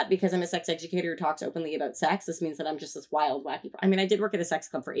that because I'm a sex educator who talks openly about sex, this means that I'm just this wild, wacky. I mean, I did work at a sex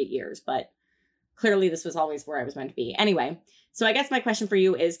club for 8 years, but clearly this was always where I was meant to be. Anyway, so I guess my question for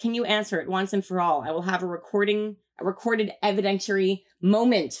you is, can you answer it once and for all? I will have a recorded evidentiary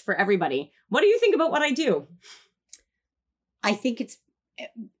moment for everybody. What do you think about what I do? I think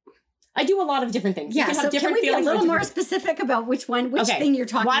I do a lot of different things. Yeah, so can we be a little more specific about which thing you're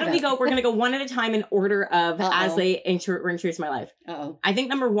talking about? Why don't we go, we're going to go one at a time in order of as they were introduced in my life. Uh-oh. I think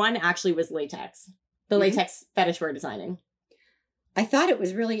number one actually was latex. The latex fetish wear designing. I thought it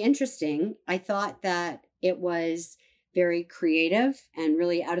was really interesting. I thought that it was very creative and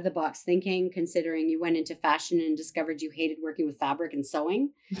really out of the box thinking, considering you went into fashion and discovered you hated working with fabric and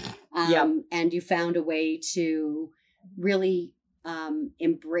sewing. And you found a way to really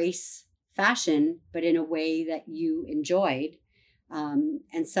embrace fashion, but in a way that you enjoyed.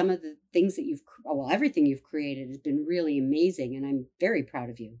 And some of the things that everything you've created has been really amazing. And I'm very proud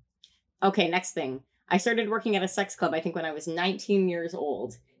of you. Okay, next thing. I started working at a sex club, I think when I was 19 years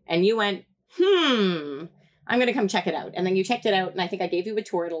old. And you went, I'm going to come check it out. And then you checked it out. And I think I gave you a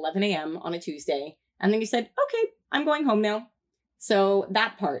tour at 11 a.m. on a Tuesday. And then you said, okay, I'm going home now. So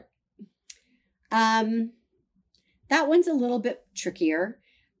that part. That one's a little bit trickier.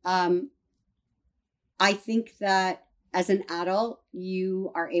 I think that as an adult,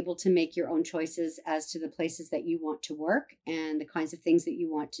 you are able to make your own choices as to the places that you want to work and the kinds of things that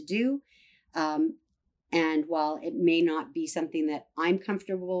you want to do. And while it may not be something that I'm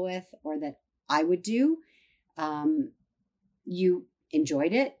comfortable with or that I would do, you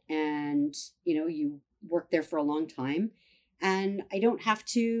enjoyed it and, you worked there for a long time. And I don't have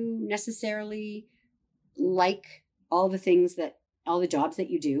to necessarily like all the jobs that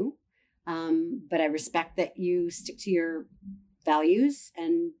you do. But I respect that you stick to your values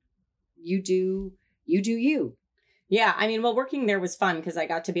and you do you. Yeah, I mean, well, working there was fun because I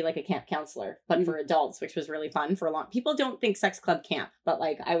got to be like a camp counselor, but for adults, which was really fun for a long. People don't think sex club camp, but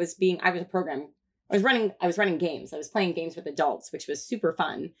like I was a program. I was running games. I was playing games with adults, which was super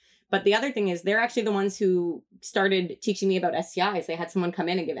fun. But the other thing is they're actually the ones who started teaching me about STIs. They had someone come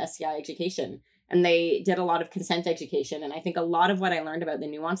in and give STI education, and they did a lot of consent education. And I think a lot of what I learned about the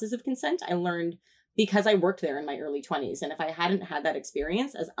nuances of consent, I learned because I worked there in my early 20s. And if I hadn't had that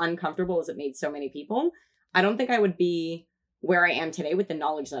experience, as uncomfortable as it made so many people, I don't think I would be where I am today with the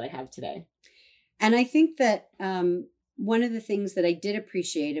knowledge that I have today. And I think that one of the things that I did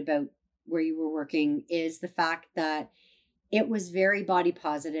appreciate about where you were working is the fact that it was very body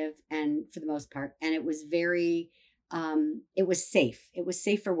positive, and for the most part, and it was very, it was safe. It was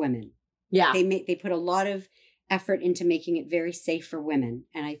safe for women. Yeah. They put a lot of effort into making it very safe for women.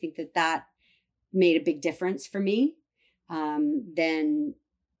 And I think that made a big difference for me than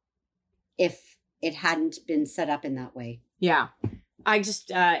if it hadn't been set up in that way. Yeah. I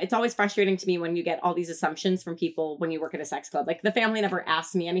just, it's always frustrating to me when you get all these assumptions from people when you work at a sex club. Like the family never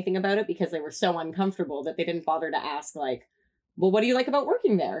asked me anything about it because they were so uncomfortable that they didn't bother to ask like, well, what do you like about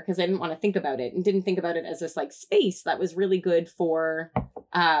working there? Because I didn't want to think about it and didn't think about it as this like space that was really good for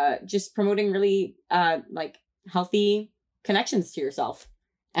just promoting really like healthy connections to yourself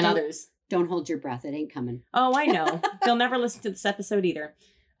and others. Don't hold your breath. It ain't coming. Oh, I know. They'll never listen to this episode either.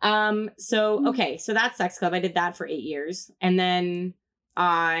 So that's sex club. I did that for 8 years. And then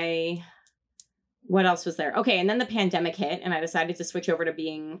what else was there? Okay, and then the pandemic hit, and I decided to switch over to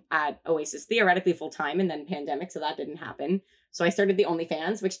being at Oasis theoretically full time, and then pandemic, so that didn't happen. So I started the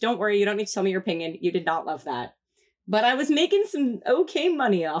OnlyFans, which don't worry, you don't need to tell me your opinion. You did not love that. But I was making some okay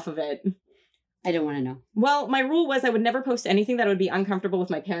money off of it. I don't want to know. Well, my rule was I would never post anything that would be uncomfortable with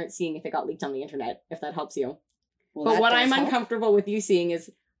my parents seeing if it got leaked on the internet, if that helps you. Well, but what I'm uncomfortable with you seeing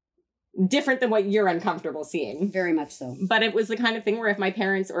is different than what you're uncomfortable seeing. Very much so. But it was the kind of thing where if my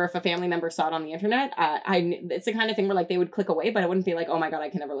parents or if a family member saw it on the internet, it's the kind of thing where like they would click away, but I wouldn't be like, oh my God, I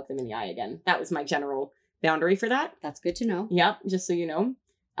can never look them in the eye again. That was my general boundary for that. That's good to know. Yep, just so you know.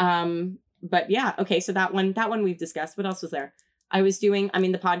 But yeah, okay, so that one we've discussed. What else was there? I was doing,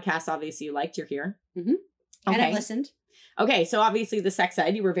 the podcast, obviously you liked, you're here. Mm-hmm. Okay. And I've listened. Okay, so obviously the sex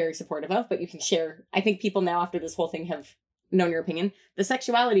ed, you were very supportive of, but you can share. I think people now after this whole thing have known your opinion. The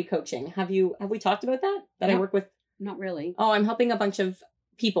sexuality coaching, have we talked about that? That No, I work with? Not really. Oh, I'm helping a bunch of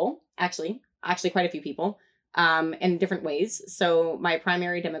people, actually quite a few people, in different ways. So my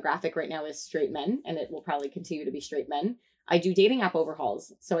primary demographic right now is straight men, and it will probably continue to be straight men. I do dating app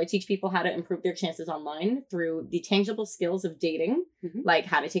overhauls. So I teach people how to improve their chances online through the tangible skills of dating, like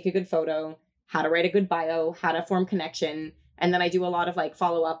how to take a good photo, how to write a good bio, how to form connection. And then I do a lot of like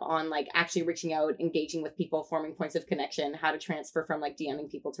follow up on like actually reaching out, engaging with people, forming points of connection, how to transfer from like DMing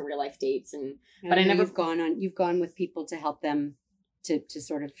people to real life dates. But I never you've gone with people to help them to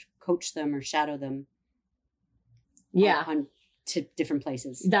sort of coach them or shadow them. Yeah. On to different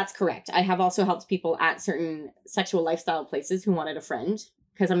places. That's correct. I have also helped people at certain sexual lifestyle places who wanted a friend,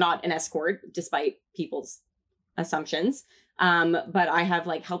 because I'm not an escort despite people's assumptions. But I have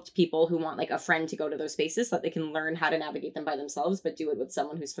like helped people who want like a friend to go to those spaces so that they can learn how to navigate them by themselves, but do it with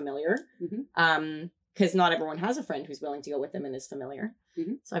someone who's familiar. Because not everyone has a friend who's willing to go with them and is familiar.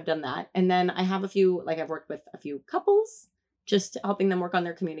 So I've done that. And then I have I've worked with a few couples, just helping them work on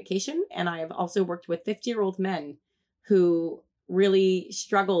their communication. And I have also worked with 50-year-old men who really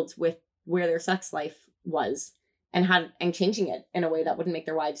struggled with where their sex life was and changing it in a way that wouldn't make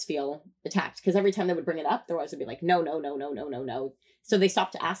their wives feel attacked. Because every time they would bring it up, their wives would be like, no, no, no, no, no, no, no. So they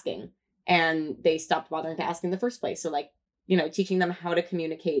stopped asking, and they stopped bothering to ask in the first place. So like, teaching them how to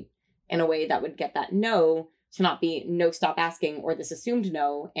communicate in a way that would get that no to not be no, stop asking, or this assumed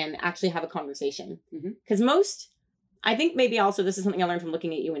no, and actually have a conversation. Because I think maybe also this is something I learned from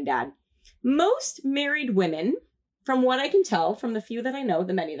looking at you and Dad. Most married women, from what I can tell, from the few that I know,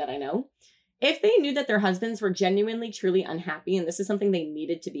 the many that I know, if they knew that their husbands were genuinely, truly unhappy, and this is something they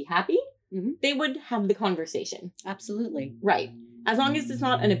needed to be happy, they would have the conversation. Absolutely. Right. As long as it's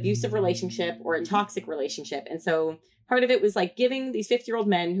not an abusive relationship or a toxic relationship. And so part of it was like giving these 50-year-old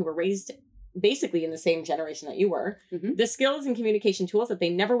men who were raised basically in the same generation that you were, the skills and communication tools that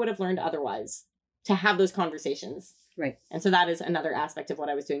they never would have learned otherwise to have those conversations. Right. And so that is another aspect of what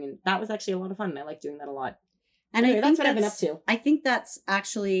I was doing. And that was actually a lot of fun. And I like doing that a lot. And anyway, that's what I've been up to. I think that's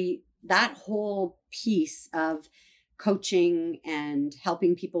actually that whole piece of coaching and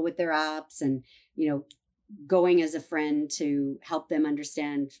helping people with their apps and, going as a friend to help them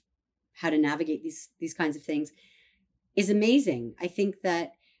understand how to navigate these kinds of things is amazing. I think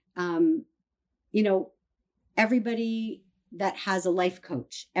that, everybody that has a life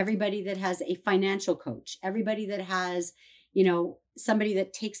coach, everybody that has a financial coach, everybody that has, somebody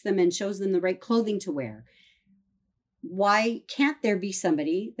that takes them and shows them the right clothing to wear. Why can't there be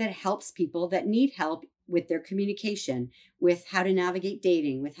somebody that helps people that need help with their communication, with how to navigate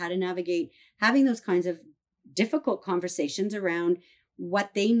dating, with how to navigate having those kinds of difficult conversations around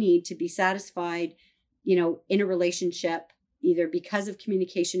what they need to be satisfied, in a relationship, either because of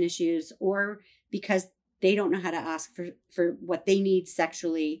communication issues or because they don't know how to ask for what they need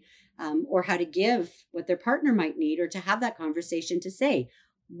sexually, or how to give what their partner might need, or to have that conversation to say,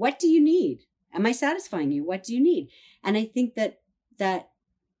 what do you need? Am I satisfying you? What do you need? And I think that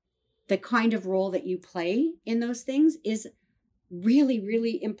the kind of role that you play in those things is really,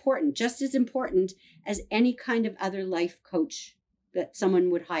 really important, just as important as any kind of other life coach that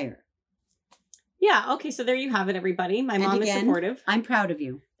someone would hire. Yeah. Okay. So there you have it, everybody. My mom is supportive. I'm proud of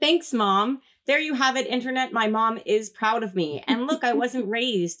you. Thanks, Mom. There you have it, Internet. My mom is proud of me. And look, I wasn't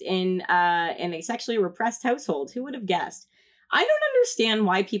raised in a sexually repressed household. Who would have guessed? I don't understand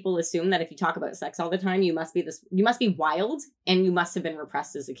why people assume that if you talk about sex all the time, you must be wild and you must have been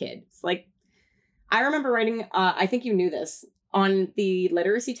repressed as a kid. It's like, I remember writing, I think you knew this, on the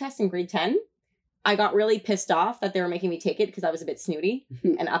literacy test in grade 10. I got really pissed off that they were making me take it because I was a bit snooty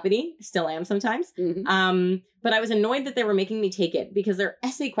and uppity. Still am sometimes. But I was annoyed that they were making me take it because their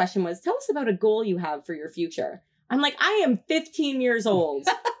essay question was, tell us about a goal you have for your future. I'm like, I am 15 years old.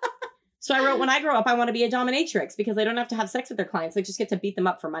 So I wrote, when I grow up, I want to be a dominatrix because I don't have to have sex with their clients. I just get to beat them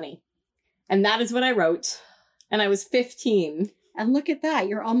up for money. And that is what I wrote. And I was 15. And look at that.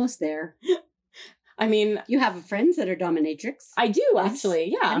 You're almost there. I mean, you have friends that are dominatrix. I do,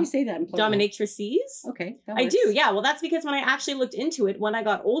 actually. Yeah. How do you say that in plural? Dominatrices. Okay. I do. Yeah. Well, that's because when I actually looked into it, when I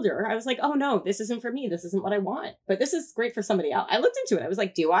got older, I was like, oh no, this isn't for me. This isn't what I want. But this is great for somebody else. I looked into it. I was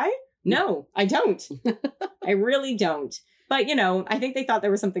like, do I? No, I don't. I really don't. But, you know, I think they thought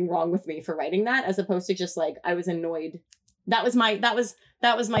there was something wrong with me for writing that, as opposed to just like, I was annoyed. That was my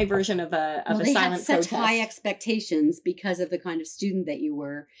version of a silent they had such protest. high expectations because of the kind of student that you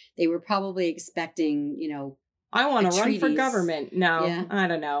were. They were probably expecting, you know, I want to run for treaties. Government. No, Yeah. I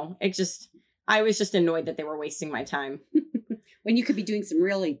don't know. I was just annoyed that they were wasting my time. when you could be doing some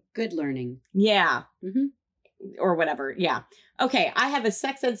really good learning. Yeah. Mm-hmm. Or whatever. Yeah. Okay. I have a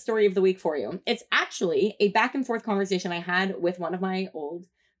sex ed story of the week for you. It's actually a back and forth conversation I had with one of my old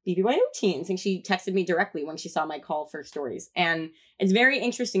BBYO teens. And she texted me directly when she saw my call for stories. And it's very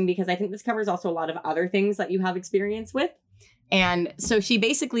interesting because I think this covers also a lot of other things that you have experience with. And so she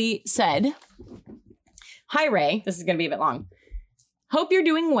basically said, "Hi, Ray." This is going to be a bit long. "Hope you're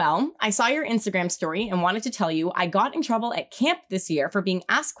doing well. I saw your Instagram story and wanted to tell you I got in trouble at camp this year for being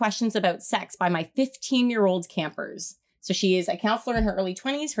asked questions about sex by my 15-year-old campers." So she is a counselor in her early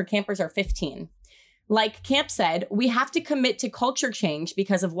 20s. Her campers are 15. "Like camp said, we have to commit to culture change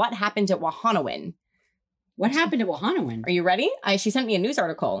because of what happened at Wahonowin." What happened at Wahonowin? Are you ready? She sent me a news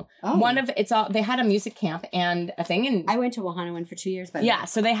article. Oh. They had a music camp and a thing. And I went to Wahonowin for 2 years. By the yeah, way.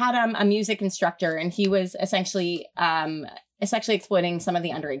 so they had a music instructor, and he was essentially exploiting some of the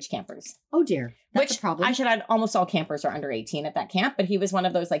underage campers. Oh dear, that's a problem. I should add, almost all campers are under 18 at that camp, but he was one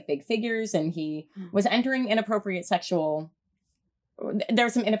of those like big figures, and he was entering there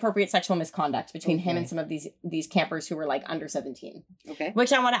was some inappropriate sexual misconduct between him and some of these campers who were like under 17. Okay.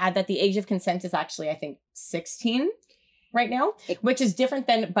 Which I want to add that the age of consent is actually, I think, 16 right now, which is different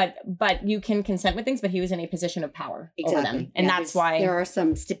than, but you can consent with things, but he was in a position of power over them. And that's why there are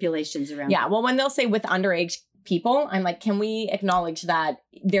some stipulations around. Yeah. Well, when they'll say with underage people, I'm like, can we acknowledge that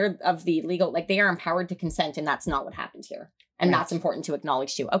they're of the legal, like they are empowered to consent, and that's not what happened here. And that's important to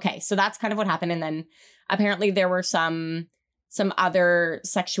acknowledge too. Okay. So that's kind of what happened. And then apparently there were some other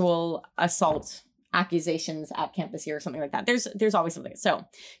sexual assault accusations at camp this year or something like that. There's always something. So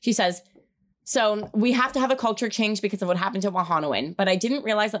she says, "So we have to have a culture change because of what happened at Wahonowin, but I didn't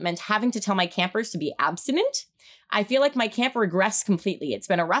realize that meant having to tell my campers to be abstinent. I feel like my camp regressed completely. It's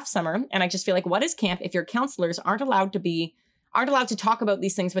been a rough summer, and I just feel like, what is camp if your counselors aren't allowed to talk about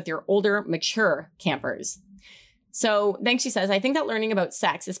these things with your older, mature campers?" So then she says, "I think that learning about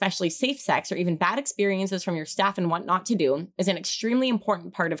sex, especially safe sex or even bad experiences from your staff and what not to do, is an extremely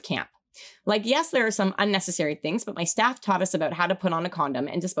important part of camp. Like, yes, there are some unnecessary things, but my staff taught us about how to put on a condom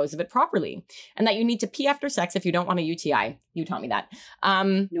and dispose of it properly. And that you need to pee after sex if you don't want a UTI. You taught me that.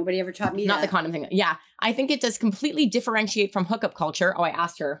 Nobody ever taught me not that. Not the condom thing. Yeah. I think it does completely differentiate from hookup culture." Oh, I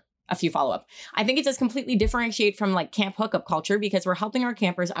asked her a few follow-up. "I think it does completely differentiate from like camp hookup culture because we're helping our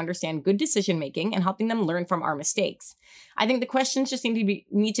campers understand good decision-making and helping them learn from our mistakes. I think the questions just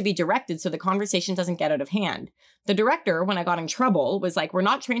need to be directed so the conversation doesn't get out of hand. The director, when I got in trouble, was like, we're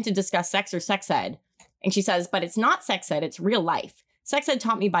not trained to discuss sex or sex ed." And she says, "But it's not sex ed, it's real life. Sex ed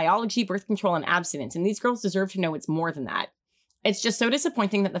taught me biology, birth control, and abstinence, and these girls deserve to know it's more than that. It's just so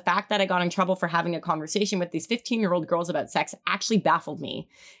disappointing that the fact that I got in trouble for having a conversation with these 15-year-old girls about sex actually baffled me.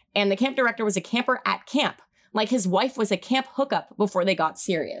 And the camp director was a camper at camp. Like his wife was a camp hookup before they got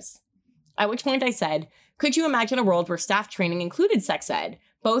serious. At which point I said, could you imagine a world where staff training included sex ed?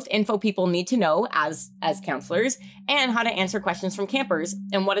 Both info people need to know as counselors and how to answer questions from campers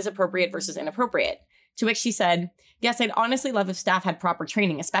and what is appropriate versus inappropriate." To which she said, "Yes, I'd honestly love if staff had proper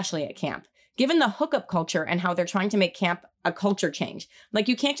training, especially at camp. Given the hookup culture and how they're trying to make camp a culture change. Like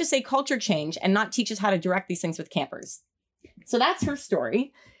you can't just say culture change and not teach us how to direct these things with campers." So that's her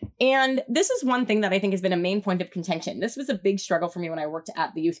story. And this is one thing that I think has been a main point of contention. This was a big struggle for me when I worked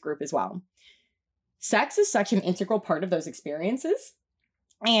at the youth group as well. Sex is such an integral part of those experiences.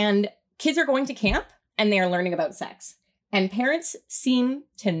 And kids are going to camp and they are learning about sex. And parents seem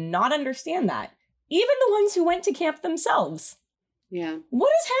to not understand that. Even the ones who went to camp themselves. Yeah.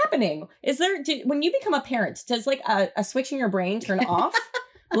 What is happening? Is there, when you become a parent, does like a switch in your brain turn off?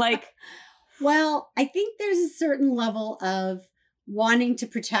 Like, well, I think there's a certain level of wanting to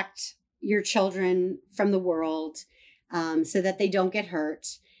protect your children from the world so that they don't get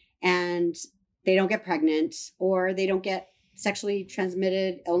hurt and they don't get pregnant or they don't get sexually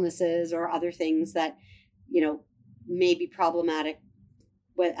transmitted illnesses or other things that, you know, may be problematic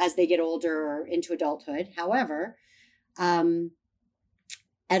as they get older or into adulthood. However,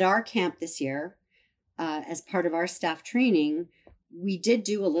 at our camp this year, as part of our staff training, we did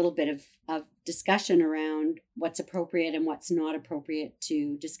do a little bit of discussion around what's appropriate and what's not appropriate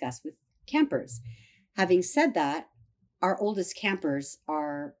to discuss with campers. Having said that, our oldest campers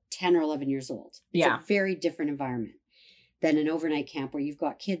are 10 or 11 years old. Yeah. It's a very different environment than an overnight camp where you've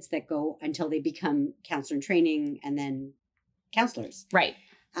got kids that go until they become counselor in training and then counselors. Right.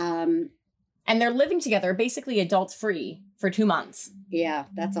 And they're living together, basically adults free for 2 months. Yeah,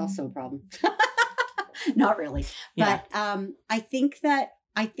 that's also a problem. Not really. Yeah. But I think that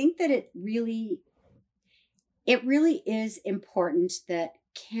it really is important that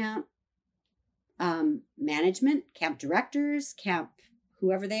camp management, camp directors, camp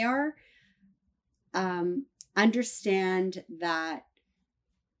whoever they are, understand that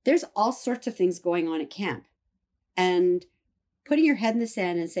there's all sorts of things going on at camp, and putting your head in the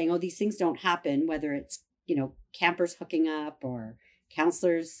sand and saying, oh, these things don't happen, whether it's, campers hooking up or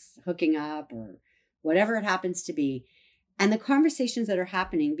counselors hooking up or whatever it happens to be. And the conversations that are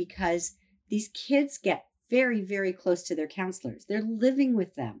happening, because these kids get very, very close to their counselors. They're living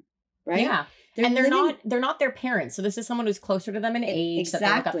with them, right? Yeah. They're not their parents. So this is someone who's closer to them in age, that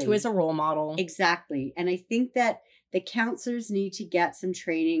they look up to as a role model. Exactly. And I think that the counselors need to get some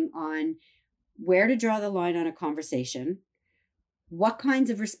training on where to draw the line on a conversation, what kinds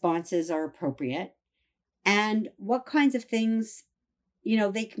of responses are appropriate, and what kinds of things,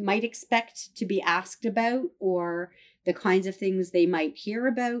 they might expect to be asked about, or the kinds of things they might hear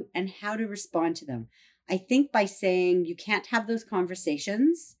about, and how to respond to them. I think by saying you can't have those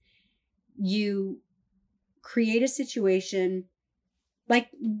conversations, you create a situation like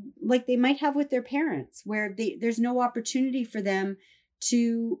they might have with their parents, where there's no opportunity for them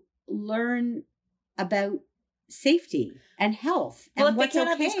to learn about safety and health and well, if what's they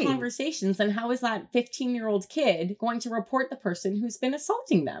can't okay. have these conversations, then how is that 15-year-old kid going to report the person who's been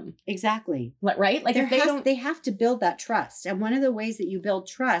assaulting them? Exactly. Right? Like, they have to build that trust. And one of the ways that you build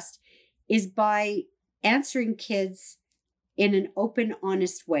trust is by answering kids in an open,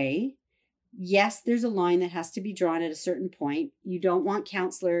 honest way. Yes, there's a line that has to be drawn at a certain point. You don't want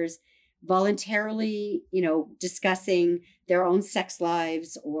counselors voluntarily, discussing their own sex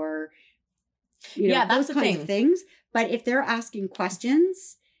lives or, that's those kinds of things. But if they're asking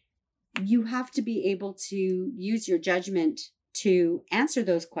questions, you have to be able to use your judgment to answer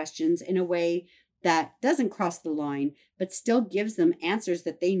those questions in a way that doesn't cross the line, but still gives them answers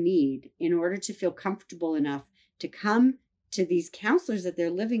that they need in order to feel comfortable enough to come to these counselors that they're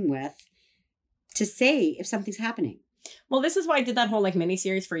living with to say if something's happening. Well, this is why I did that whole mini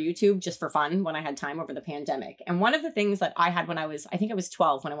series for YouTube just for fun when I had time over the pandemic. And one of the things that I had when I think I was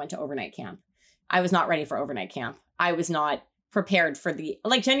 12 when I went to overnight camp, I was not ready for overnight camp. I was not prepared for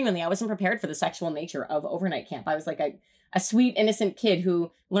genuinely, I wasn't prepared for the sexual nature of overnight camp. I was like a sweet, innocent kid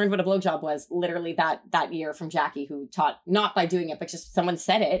who learned what a blowjob was literally that year from Jackie, who taught, not by doing it, but just someone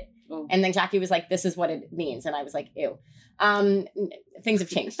said it. Oh. And then Jackie was like, this is what it means. And I was like, ew. Things have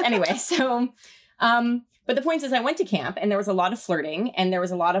changed. Anyway, so... but the point is I went to camp and there was a lot of flirting and there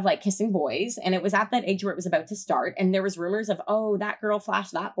was a lot of kissing boys. And it was at that age where it was about to start. And there was rumors of, oh, that girl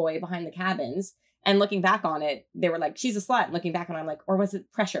flashed that boy behind the cabins. And looking back on it, they were like, she's a slut. And looking back and I'm like, or was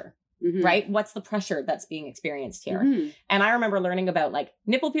it pressure? Mm-hmm. Right? What's the pressure that's being experienced here? Mm-hmm. And I remember learning about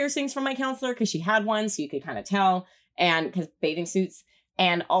nipple piercings from my counselor because she had one. So you could kind of tell, and because bathing suits.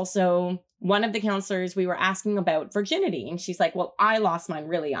 And also one of the counselors, we were asking about virginity. And she's like, well, I lost mine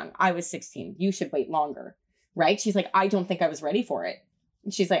really young. I was 16. You should wait longer. Right? She's like, I don't think I was ready for it.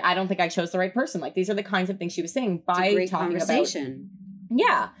 And she's like, I don't think I chose the right person. These are the kinds of things she was saying by talking about.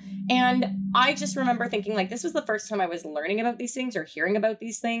 Yeah. And I just remember thinking this was the first time I was learning about these things or hearing about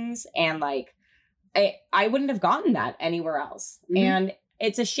these things. And I wouldn't have gotten that anywhere else. Mm-hmm. And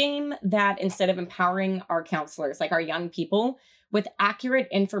it's a shame that instead of empowering our counselors, our young people with accurate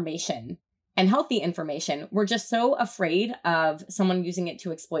information and healthy information, we're just so afraid of someone using it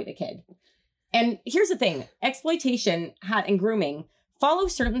to exploit a kid. And here's the thing, exploitation and grooming follow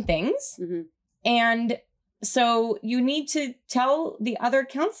certain things. Mm-hmm. And so you need to tell the other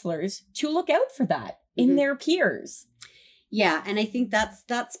counselors to look out for that in mm-hmm. their peers. Yeah. And I think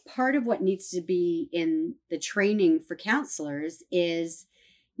that's part of what needs to be in the training for counselors is,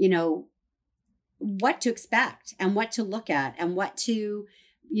 what to expect and what to look at and what to,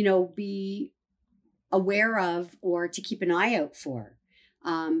 be aware of or to keep an eye out for.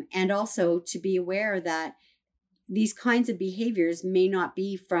 And also to be aware that these kinds of behaviors may not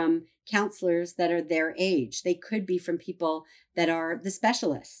be from counselors that are their age. They could be from people that are the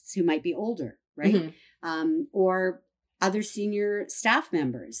specialists who might be older, right? Mm-hmm. Or other senior staff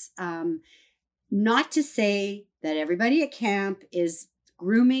members. Not to say that everybody at camp is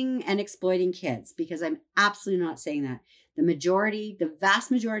grooming and exploiting kids, because I'm absolutely not saying that. The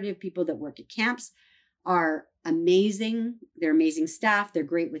vast majority of people that work at camps are amazing. They're amazing staff. They're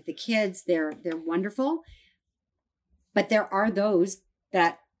great with the kids. They're wonderful. But there are those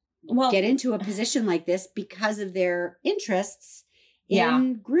that get into a position like this because of their interests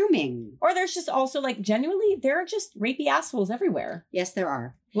in grooming. Or there's just also like genuinely, there are just rapey assholes everywhere. Yes, there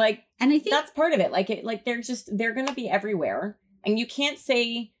are. Like, and I think that's part of it. Like they're going to be everywhere. And you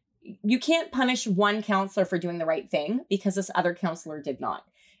can't punish one counselor for doing the right thing because this other counselor did not.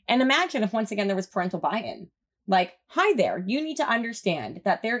 And imagine if once again there was parental buy-in. Like, hi there, you need to understand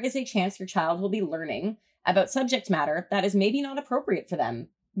that there is a chance your child will be learning about subject matter that is maybe not appropriate for them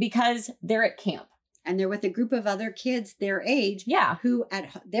because they're at camp. And they're with a group of other kids their age who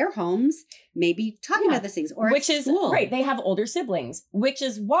at their homes may be talking about these things, or which at school. Is right. They have older siblings, which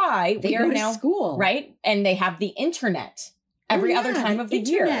is why they go to school. Right. And they have the internet every other time of the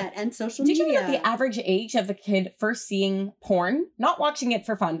year. And social media. Did you know that the average age of a kid first seeing porn, not watching it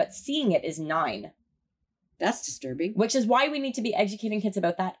for fun, but seeing it is 9? That's disturbing. Which is why we need to be educating kids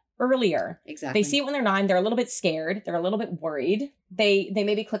about that earlier. Exactly. They see it when they're 9. They're a little bit scared. They're a little bit worried. They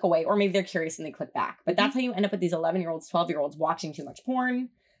maybe click away, or maybe they're curious and they click back. But that's how you end up with these 11-year-olds, 12-year-olds watching too much porn,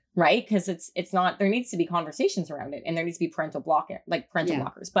 right? Because it's not, there needs to be conversations around it, and there needs to be parental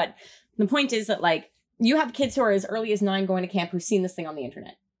blockers. But the point is that like you have kids who are as early as 9 going to camp who've seen this thing on the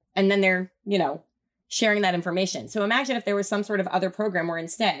internet, and then they're, sharing that information. So imagine if there was some sort of other program where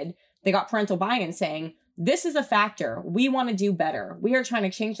instead they got parental buy-in saying, this is a factor. We want to do better. We are trying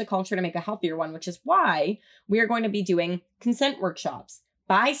to change the culture to make a healthier one, which is why we are going to be doing consent workshops,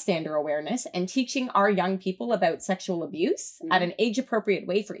 bystander awareness, and teaching our young people about sexual abuse at an age-appropriate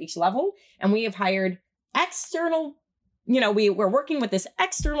way for each level. And we have hired external, we're working with this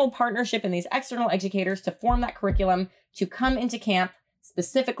external partnership and these external educators to form that curriculum to come into camp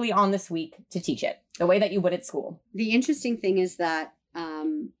specifically on this week to teach it the way that you would at school. The interesting thing is that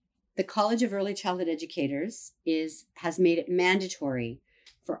the College of Early Childhood Educators has made it mandatory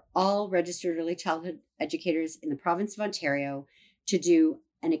for all registered early childhood educators in the province of Ontario to do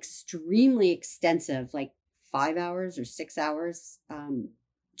an extremely extensive, like 5 hours or 6 hours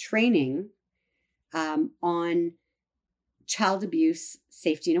training on child abuse,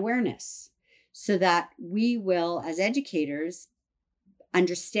 safety, and awareness, so that we will, as educators,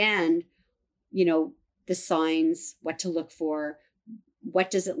 understand, the signs, what to look for.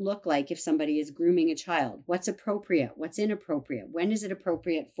 What does it look like if somebody is grooming a child? What's appropriate? What's inappropriate? When is it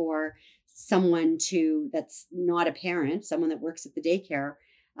appropriate for someone that's not a parent, someone that works at the daycare,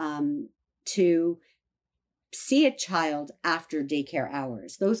 to see a child after daycare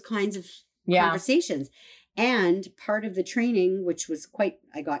hours? Those kinds of conversations. And part of the training, which was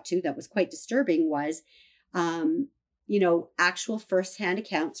that was quite disturbing, was, actual firsthand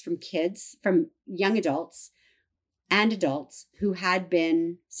accounts from kids, from young adults, and adults who had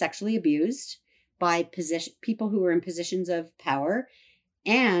been sexually abused by people who were in positions of power.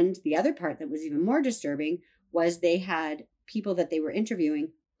 And the other part that was even more disturbing was they had people that they were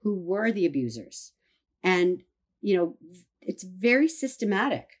interviewing who were the abusers. And, it's very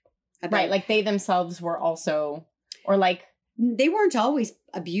systematic. Right, like they themselves were also, or like... They weren't always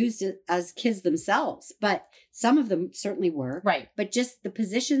abused as kids themselves, but some of them certainly were. Right. But just the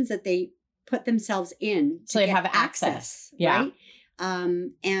positions that they put themselves in so they'd have access. Right.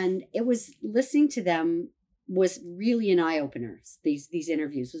 And it was, listening to them was really an eye-opener. These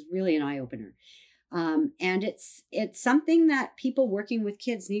interviews was really an eye-opener. And it's something that people working with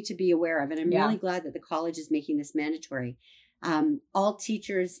kids need to be aware of. And I'm really glad that the college is making this mandatory. All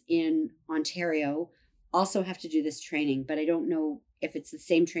teachers in Ontario also have to do this training, but I don't know if it's the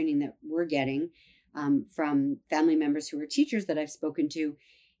same training that we're getting from family members who are teachers that I've spoken to.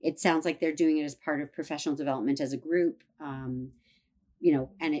 It sounds like they're doing it as part of professional development as a group, and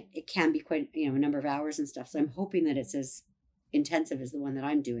it can be quite, a number of hours and stuff. So I'm hoping that it's as intensive as the one that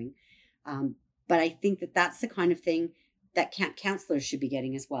I'm doing. But I think that that's the kind of thing that camp counselors should be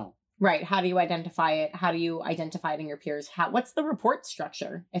getting as well. Right. How do you identify it? How do you identify it in your peers? What's the report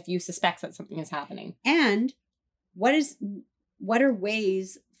structure if you suspect that something is happening? And what are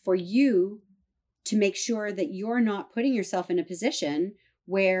ways for you to make sure that you're not putting yourself in a position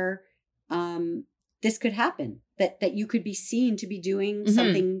where this could happen, that you could be seen to be doing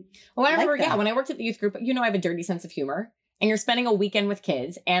something. Well, I remember, when I worked at the youth group, I have a dirty sense of humor, and you're spending a weekend with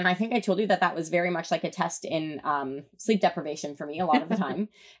kids. And I think I told you that was very much like a test in sleep deprivation for me a lot of the time.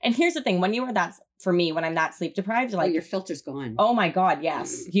 And here's the thing, when I'm that sleep deprived, like your filter's gone. Oh my God.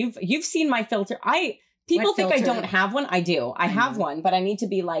 Yes. You've seen my filter. People think I don't have one. I do. I have one, but I need to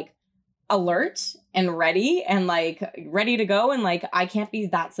be like, alert and ready and like ready to go. And like, I can't be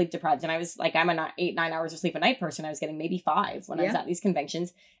that sleep deprived. And I was like, I'm a 8-9 hours of sleep a night person. I was getting maybe 5 when I was at these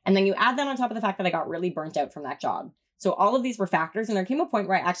conventions. And then you add that on top of the fact that I got really burnt out from that job. So all of these were factors. And there came a point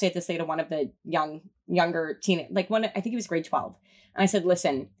where I actually had to say to one of the younger teen, like one, I think he was grade 12. And I said,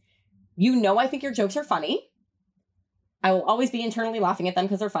 listen, you know, I think your jokes are funny. I will always be internally laughing at them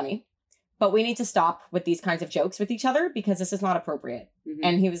because they're funny. But we need to stop with these kinds of jokes with each other because this is not appropriate. Mm-hmm.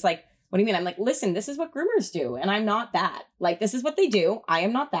 And he was like, what do you mean? I'm like, listen, this is what groomers do. And I'm not that. Like, this is what they do. I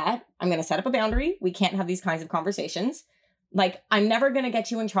am not that. I'm going to set up a boundary. We can't have these kinds of conversations. Like, I'm never going to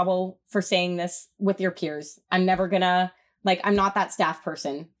get you in trouble for saying this with your peers. I'm never going to, like, I'm not that staff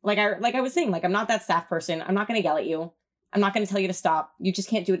person. Like I was saying, like, I'm not that staff person. I'm not going to yell at you. I'm not going to tell you to stop. You just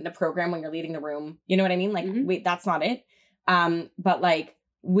can't do it in a program when you're leading the room. You know what I mean? Like, wait, that's not it. But like,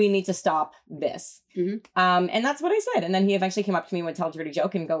 we need to stop this. Mm-hmm. And that's what I said. And then he eventually came up to me and would tell a dirty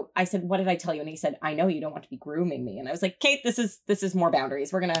joke and go, I said, what did I tell you? And he said, I know you don't want to be grooming me. And I was like, Kate, this is more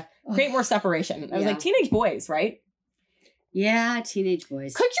boundaries. We're going to create more separation. I was like, teenage boys, right? Yeah, teenage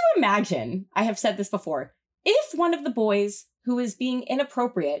boys. Could you imagine, I have said this before, if one of the boys who is being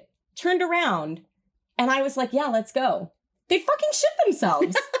inappropriate turned around and I was like, yeah, let's go. They'd fucking shit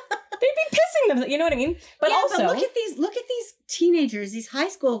themselves. They'd be pissing themselves. You know what I mean? But also, but look at these teenagers, these high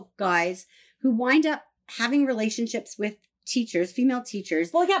school guys who wind up having relationships with teachers, female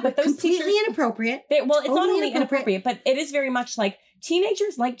teachers. Well, yeah, but those completely teachers, inappropriate. It's not only inappropriate, but it is very much like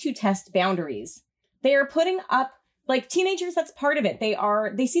teenagers like to test boundaries. They are putting up, like, teenagers, that's part of it.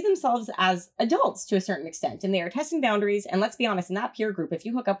 They see themselves as adults to a certain extent, and they are testing boundaries. And let's be honest, in that peer group, if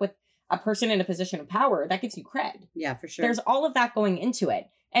you hook up with a person in a position of power, that gives you cred. Yeah, for sure. There's all of that going into it.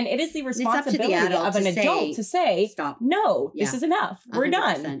 And it is the responsibility of an adult to say, stop. No, this is enough. We're 100%.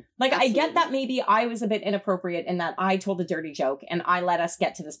 Done. Like, absolutely. I get that maybe I was a bit inappropriate in that I told a dirty joke and I let us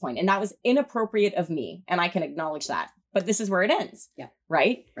get to this point. And that was inappropriate of me. And I can acknowledge that. But this is where it ends. Yeah.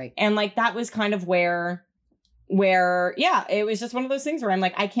 Right? Right. And like, that was kind of where, yeah, it was just one of those things where I'm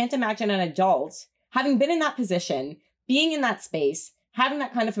like, I can't imagine an adult having been in that position, being in that space, having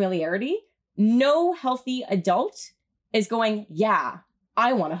that kind of familiarity. No healthy adult is going, yeah,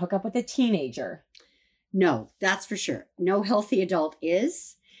 I want to hook up with a teenager. No, that's for sure. No healthy adult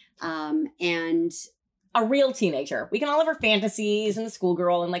is. And a real teenager. We can all have our fantasies and the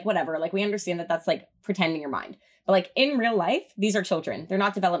schoolgirl and like whatever. Like, we understand that that's like pretending your mind. But like, in real life, these are children. They're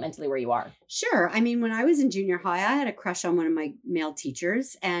not developmentally where you are. Sure. I mean, when I was in junior high, I had a crush on one of my male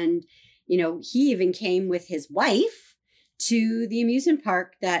teachers. And, you know, he even came with his wife to the amusement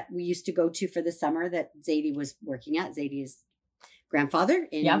park that we used to go to for the summer that Zadie was working at. Zadie is grandfather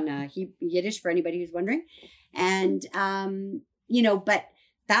in Yiddish, for anybody who's wondering. And, you know, but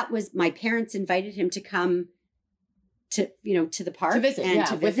that was, my parents invited him to come to, you know, to the park to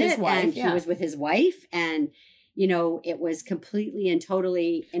visit, with his wife, and he was with his wife. And, you know, it was completely and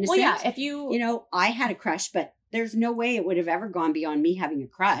totally innocent. Well, yeah, if you know, I had a crush, but there's no way it would have ever gone beyond me having a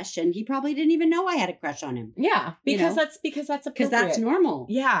crush. And he probably didn't even know I had a crush on him. Yeah. Because that's appropriate. Because that's normal.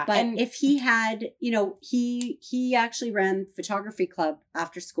 Yeah. But if he had, you know, he actually ran photography club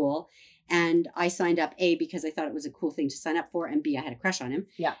after school. And I signed up, A, because I thought it was a cool thing to sign up for. And B, I had a crush on him.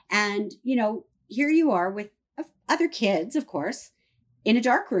 Yeah. And, you know, here you are with other kids, of course, in a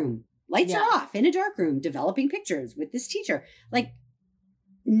dark room. Lights are off, in a dark room, developing pictures with this teacher. Like,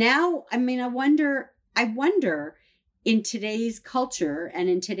 now, I mean, I wonder in today's culture and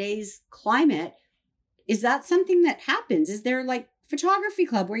in today's climate, is that something that happens? Is there like photography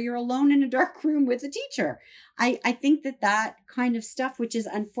club where you're alone in a dark room with a teacher? I think that kind of stuff, which is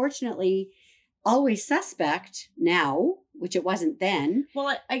unfortunately always suspect now, which it wasn't then.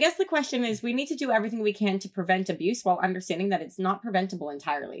 Well, I guess the question is, we need to do everything we can to prevent abuse while understanding that it's not preventable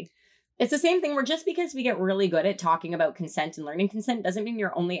entirely. It's the same thing where just because we get really good at talking about consent and learning consent doesn't mean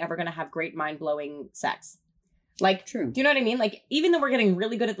you're only ever going to have great mind-blowing sex. Like, true. Do you know what I mean? Like, even though we're getting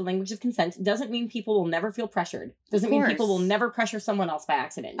really good at the language of consent, doesn't mean people will never feel pressured. Doesn't mean people will never pressure someone else by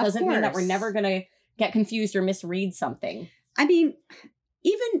accident. Doesn't mean that we're never going to get confused or misread something. I mean,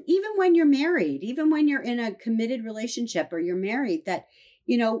 even when you're married, even when you're in a committed relationship or you're married, that,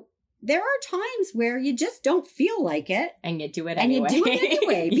 you know, there are times where you just don't feel like it. And you do it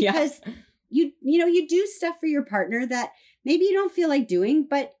anyway. Because you do stuff for your partner that maybe you don't feel like doing,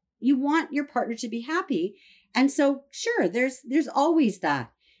 but you want your partner to be happy. And so, sure, there's always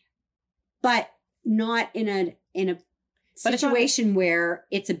that, but not in a situation where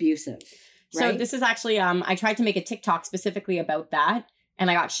it's abusive. Right? So this is actually, I tried to make a TikTok specifically about that,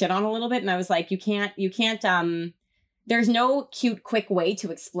 and I got shit on a little bit. And I was like, you can't, there's no cute, quick way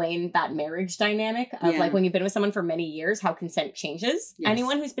to explain that marriage dynamic of like when you've been with someone for many years, how consent changes. Yes.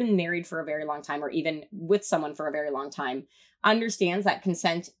 Anyone who's been married for a very long time or even with someone for a very long time understands that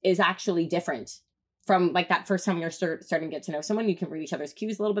consent is actually different from like that first time you're starting to get to know someone. You can read each other's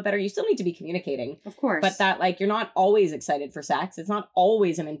cues a little bit better. You still need to be communicating. Of course. But that like, you're not always excited for sex. It's not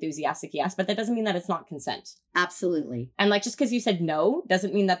always an enthusiastic yes, but that doesn't mean that it's not consent. Absolutely. And like, just because you said no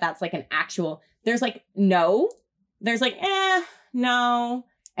doesn't mean that that's like an actual, there's like, no. There's like, no.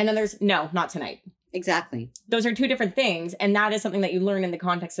 And then there's no, not tonight. Exactly. Those are two different things. And that is something that you learn in the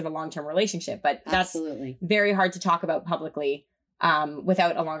context of a long-term relationship. But that's absolutely very hard to talk about publicly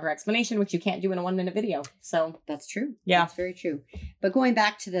without a longer explanation, which you can't do in a 1-minute video. So that's true. Yeah. That's very true. But going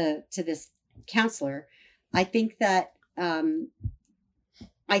back to this counselor, I think that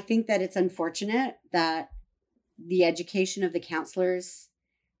it's unfortunate that the education of the counselors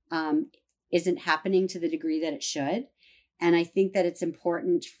isn't happening to the degree that it should. And I think that it's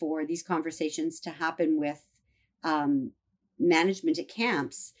important for these conversations to happen with management at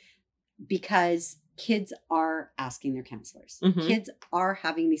camps, because kids are asking their counselors. Mm-hmm. Kids are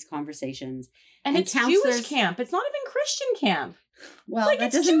having these conversations. And it's Jewish camp. It's not even Christian camp. Well, like,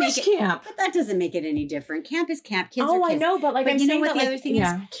 that doesn't make it camp. But that doesn't make it any different. Camp is camp. Kids are kids. Oh, I know, but like, but I'm you saying know what that, the like, other thing is?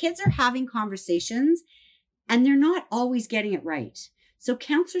 Kids are having conversations and they're not always getting it right. So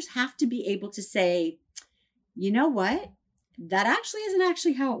counselors have to be able to say, you know what? That actually isn't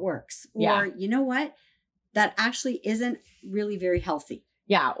actually how it works. Or, you know what? That actually isn't really very healthy.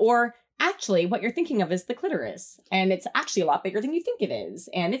 Yeah. Or actually what you're thinking of is the clitoris. And it's actually a lot bigger than you think it is.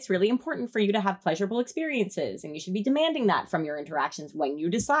 And it's really important for you to have pleasurable experiences. And you should be demanding that from your interactions when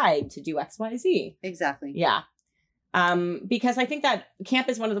you decide to do X, Y, Z. Exactly. Yeah. Because I think that camp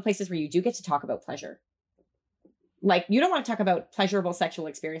is one of the places where you do get to talk about pleasure. Like, you don't want to talk about pleasurable sexual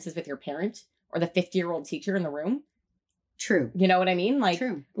experiences with your parent or the 50-year-old teacher in the room. True. You know what I mean? Like,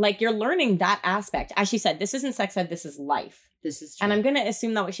 true. Like, you're learning that aspect. As she said, this isn't sex ed, this is life. This is true. And I'm going to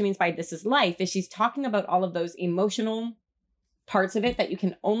assume that what she means by this is life is she's talking about all of those emotional parts of it that you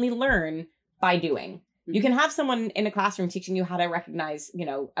can only learn by doing. Mm-hmm. You can have someone in a classroom teaching you how to recognize,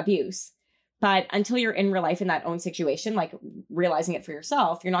 abuse. But until you're in real life in that own situation, like realizing it for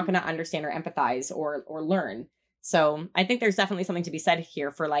yourself, you're not going to understand or empathize or learn. So I think there's definitely something to be said here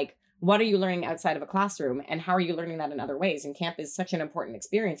for like, what are you learning outside of a classroom and how are you learning that in other ways? And camp is such an important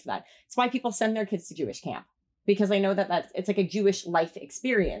experience for that. It's why people send their kids to Jewish camp, because they know that it's like a Jewish life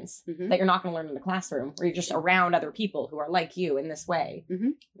experience that you're not going to learn in the classroom, where you're just around other people who are like you in this way. Mm-hmm.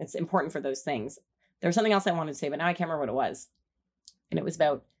 It's important for those things. There's something else I wanted to say, but now I can't remember what it was. And it was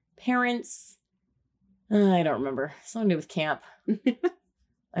about parents. I don't remember. Something to do with camp.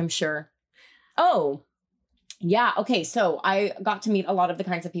 I'm sure. Oh, yeah. Okay. So I got to meet a lot of the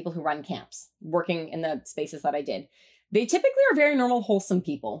kinds of people who run camps, working in the spaces that I did. They typically are very normal, wholesome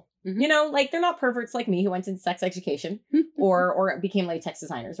people. Mm-hmm. Like, they're not perverts like me who went into sex education or became latex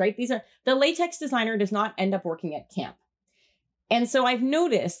designers, right? The latex designer does not end up working at camp. And so I've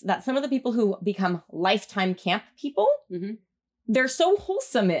noticed that some of the people who become lifetime camp people, they're so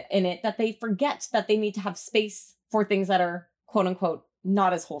wholesome in it that they forget that they need to have space for things that are, quote unquote,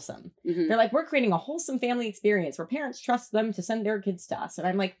 not as wholesome. Mm-hmm. They're like, we're creating a wholesome family experience where parents trust them to send their kids to us. And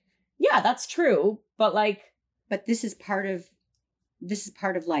I'm like, yeah, that's true. But this is part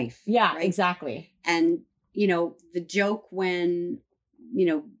of life. Yeah, right? Exactly. And, the joke when,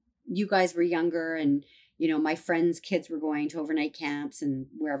 you guys were younger and, my friends' kids were going to overnight camps and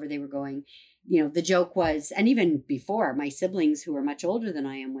wherever they were going, the joke was, and even before, my siblings who were much older than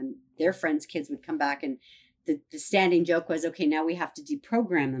I am, when their friends' kids would come back, and the standing joke was, okay, now we have to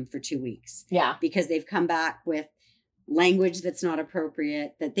deprogram them for 2 weeks. Yeah. Because they've come back with language that's not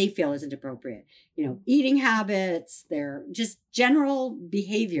appropriate, that they feel isn't appropriate. Eating habits, their just general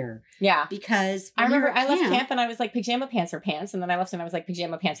behavior. Yeah. Because I remember I left camp and I was like, pajama pants are pants. And then I left and I was like,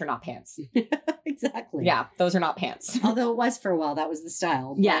 pajama pants are not pants. Exactly. Yeah. Those are not pants. Although it was for a while, that was the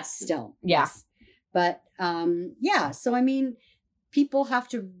style. Yes. Still. Yeah. Yes. But so I mean, people have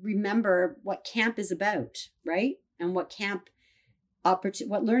to remember what camp is about, right? And what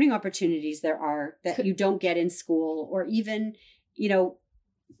what learning opportunities there are that you don't get in school, or even,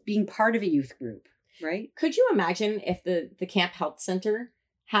 being part of a youth group, right? Could you imagine if the Camp Health Center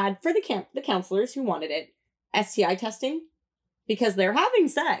had, for the counselors who wanted it, STI testing? Because they're having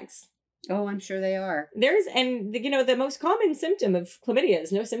sex. Oh, I'm sure they are. The most common symptom of chlamydia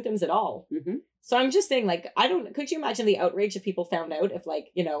is no symptoms at all. Mm-hmm. So I'm just saying, could you imagine the outrage if people found out if I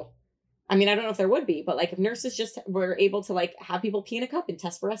don't know if there would be, but if nurses just were able to have people pee in a cup and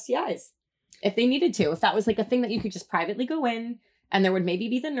test for STIs if they needed to, if that was a thing that you could just privately go in, and there would maybe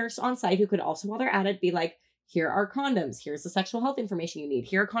be the nurse on site who could also, while they're at it, be like, here are condoms. Here's the sexual health information you need.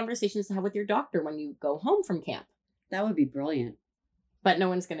 Here are conversations to have with your doctor when you go home from camp. That would be brilliant. But no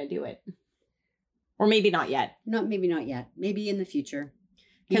one's going to do it. Or maybe not yet. Maybe not yet. Maybe in the future.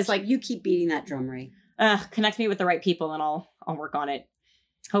 Because you keep beating that drum, Ray. Connect me with the right people and I'll work on it.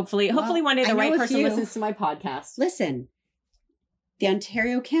 Hopefully one day the right person listens to my podcast. Listen, the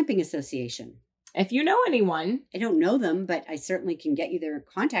Ontario Camping Association. If you know anyone. I don't know them, but I certainly can get you their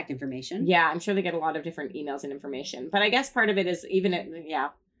contact information. Yeah, I'm sure they get a lot of different emails and information. But I guess part of it is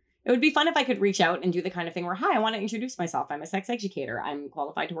it would be fun if I could reach out and do the kind of thing where, hi, I want to introduce myself. I'm a sex educator. I'm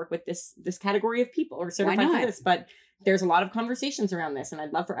qualified to work with this category of people or certified for this. But there's a lot of conversations around this. And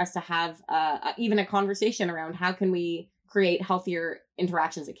I'd love for us to have even a conversation around how can we create healthier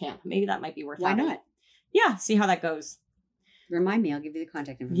interactions at camp. Maybe that might be worth having. Why not? Yeah, see how that goes. Remind me, I'll give you the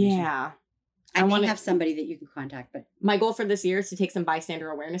contact information. Yeah. I want to have somebody that you can contact, but my goal for this year is to take some bystander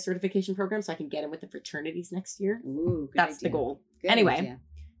awareness certification programs so I can get in with the fraternities next year. Ooh, good That's idea. the goal. Good anyway, idea.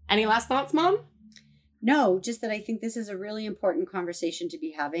 Any last thoughts, Mom? No, just that I think this is a really important conversation to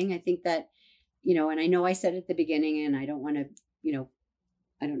be having. I think that, and I know I said at the beginning, and I don't want to,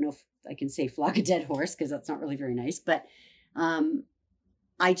 I don't know if I can say flog a dead horse because that's not really very nice, but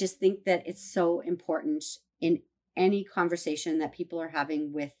I just think that it's so important in any conversation that people are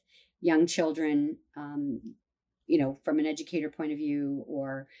having with young children, from an educator point of view,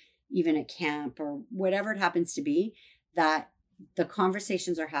 or even at camp or whatever it happens to be, that the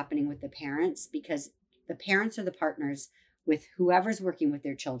conversations are happening with the parents, because the parents are the partners with whoever's working with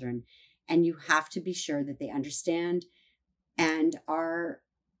their children. And you have to be sure that they understand and are,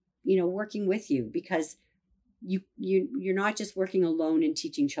 working with you, because you're not just working alone and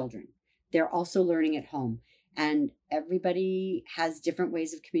teaching children. They're also learning at home. And everybody has different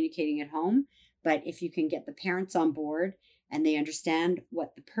ways of communicating at home. But if you can get the parents on board and they understand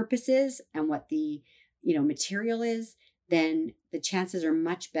what the purpose is and what the, material is, then the chances are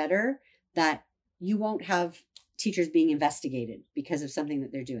much better that you won't have teachers being investigated because of something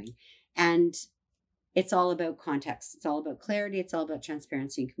that they're doing. And it's all about context. It's all about clarity. It's all about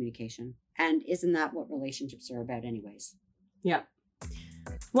transparency and communication. And isn't that what relationships are about anyways? Yeah.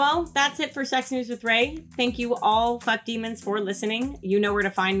 Well, that's it for Sex News with Ray. Thank you all, fuck demons, for listening. You know where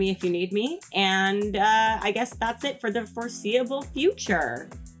to find me if you need me. And I guess that's it for the foreseeable future.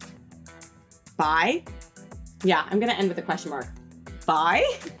 Bye. Yeah, I'm going to end with a question mark. Bye.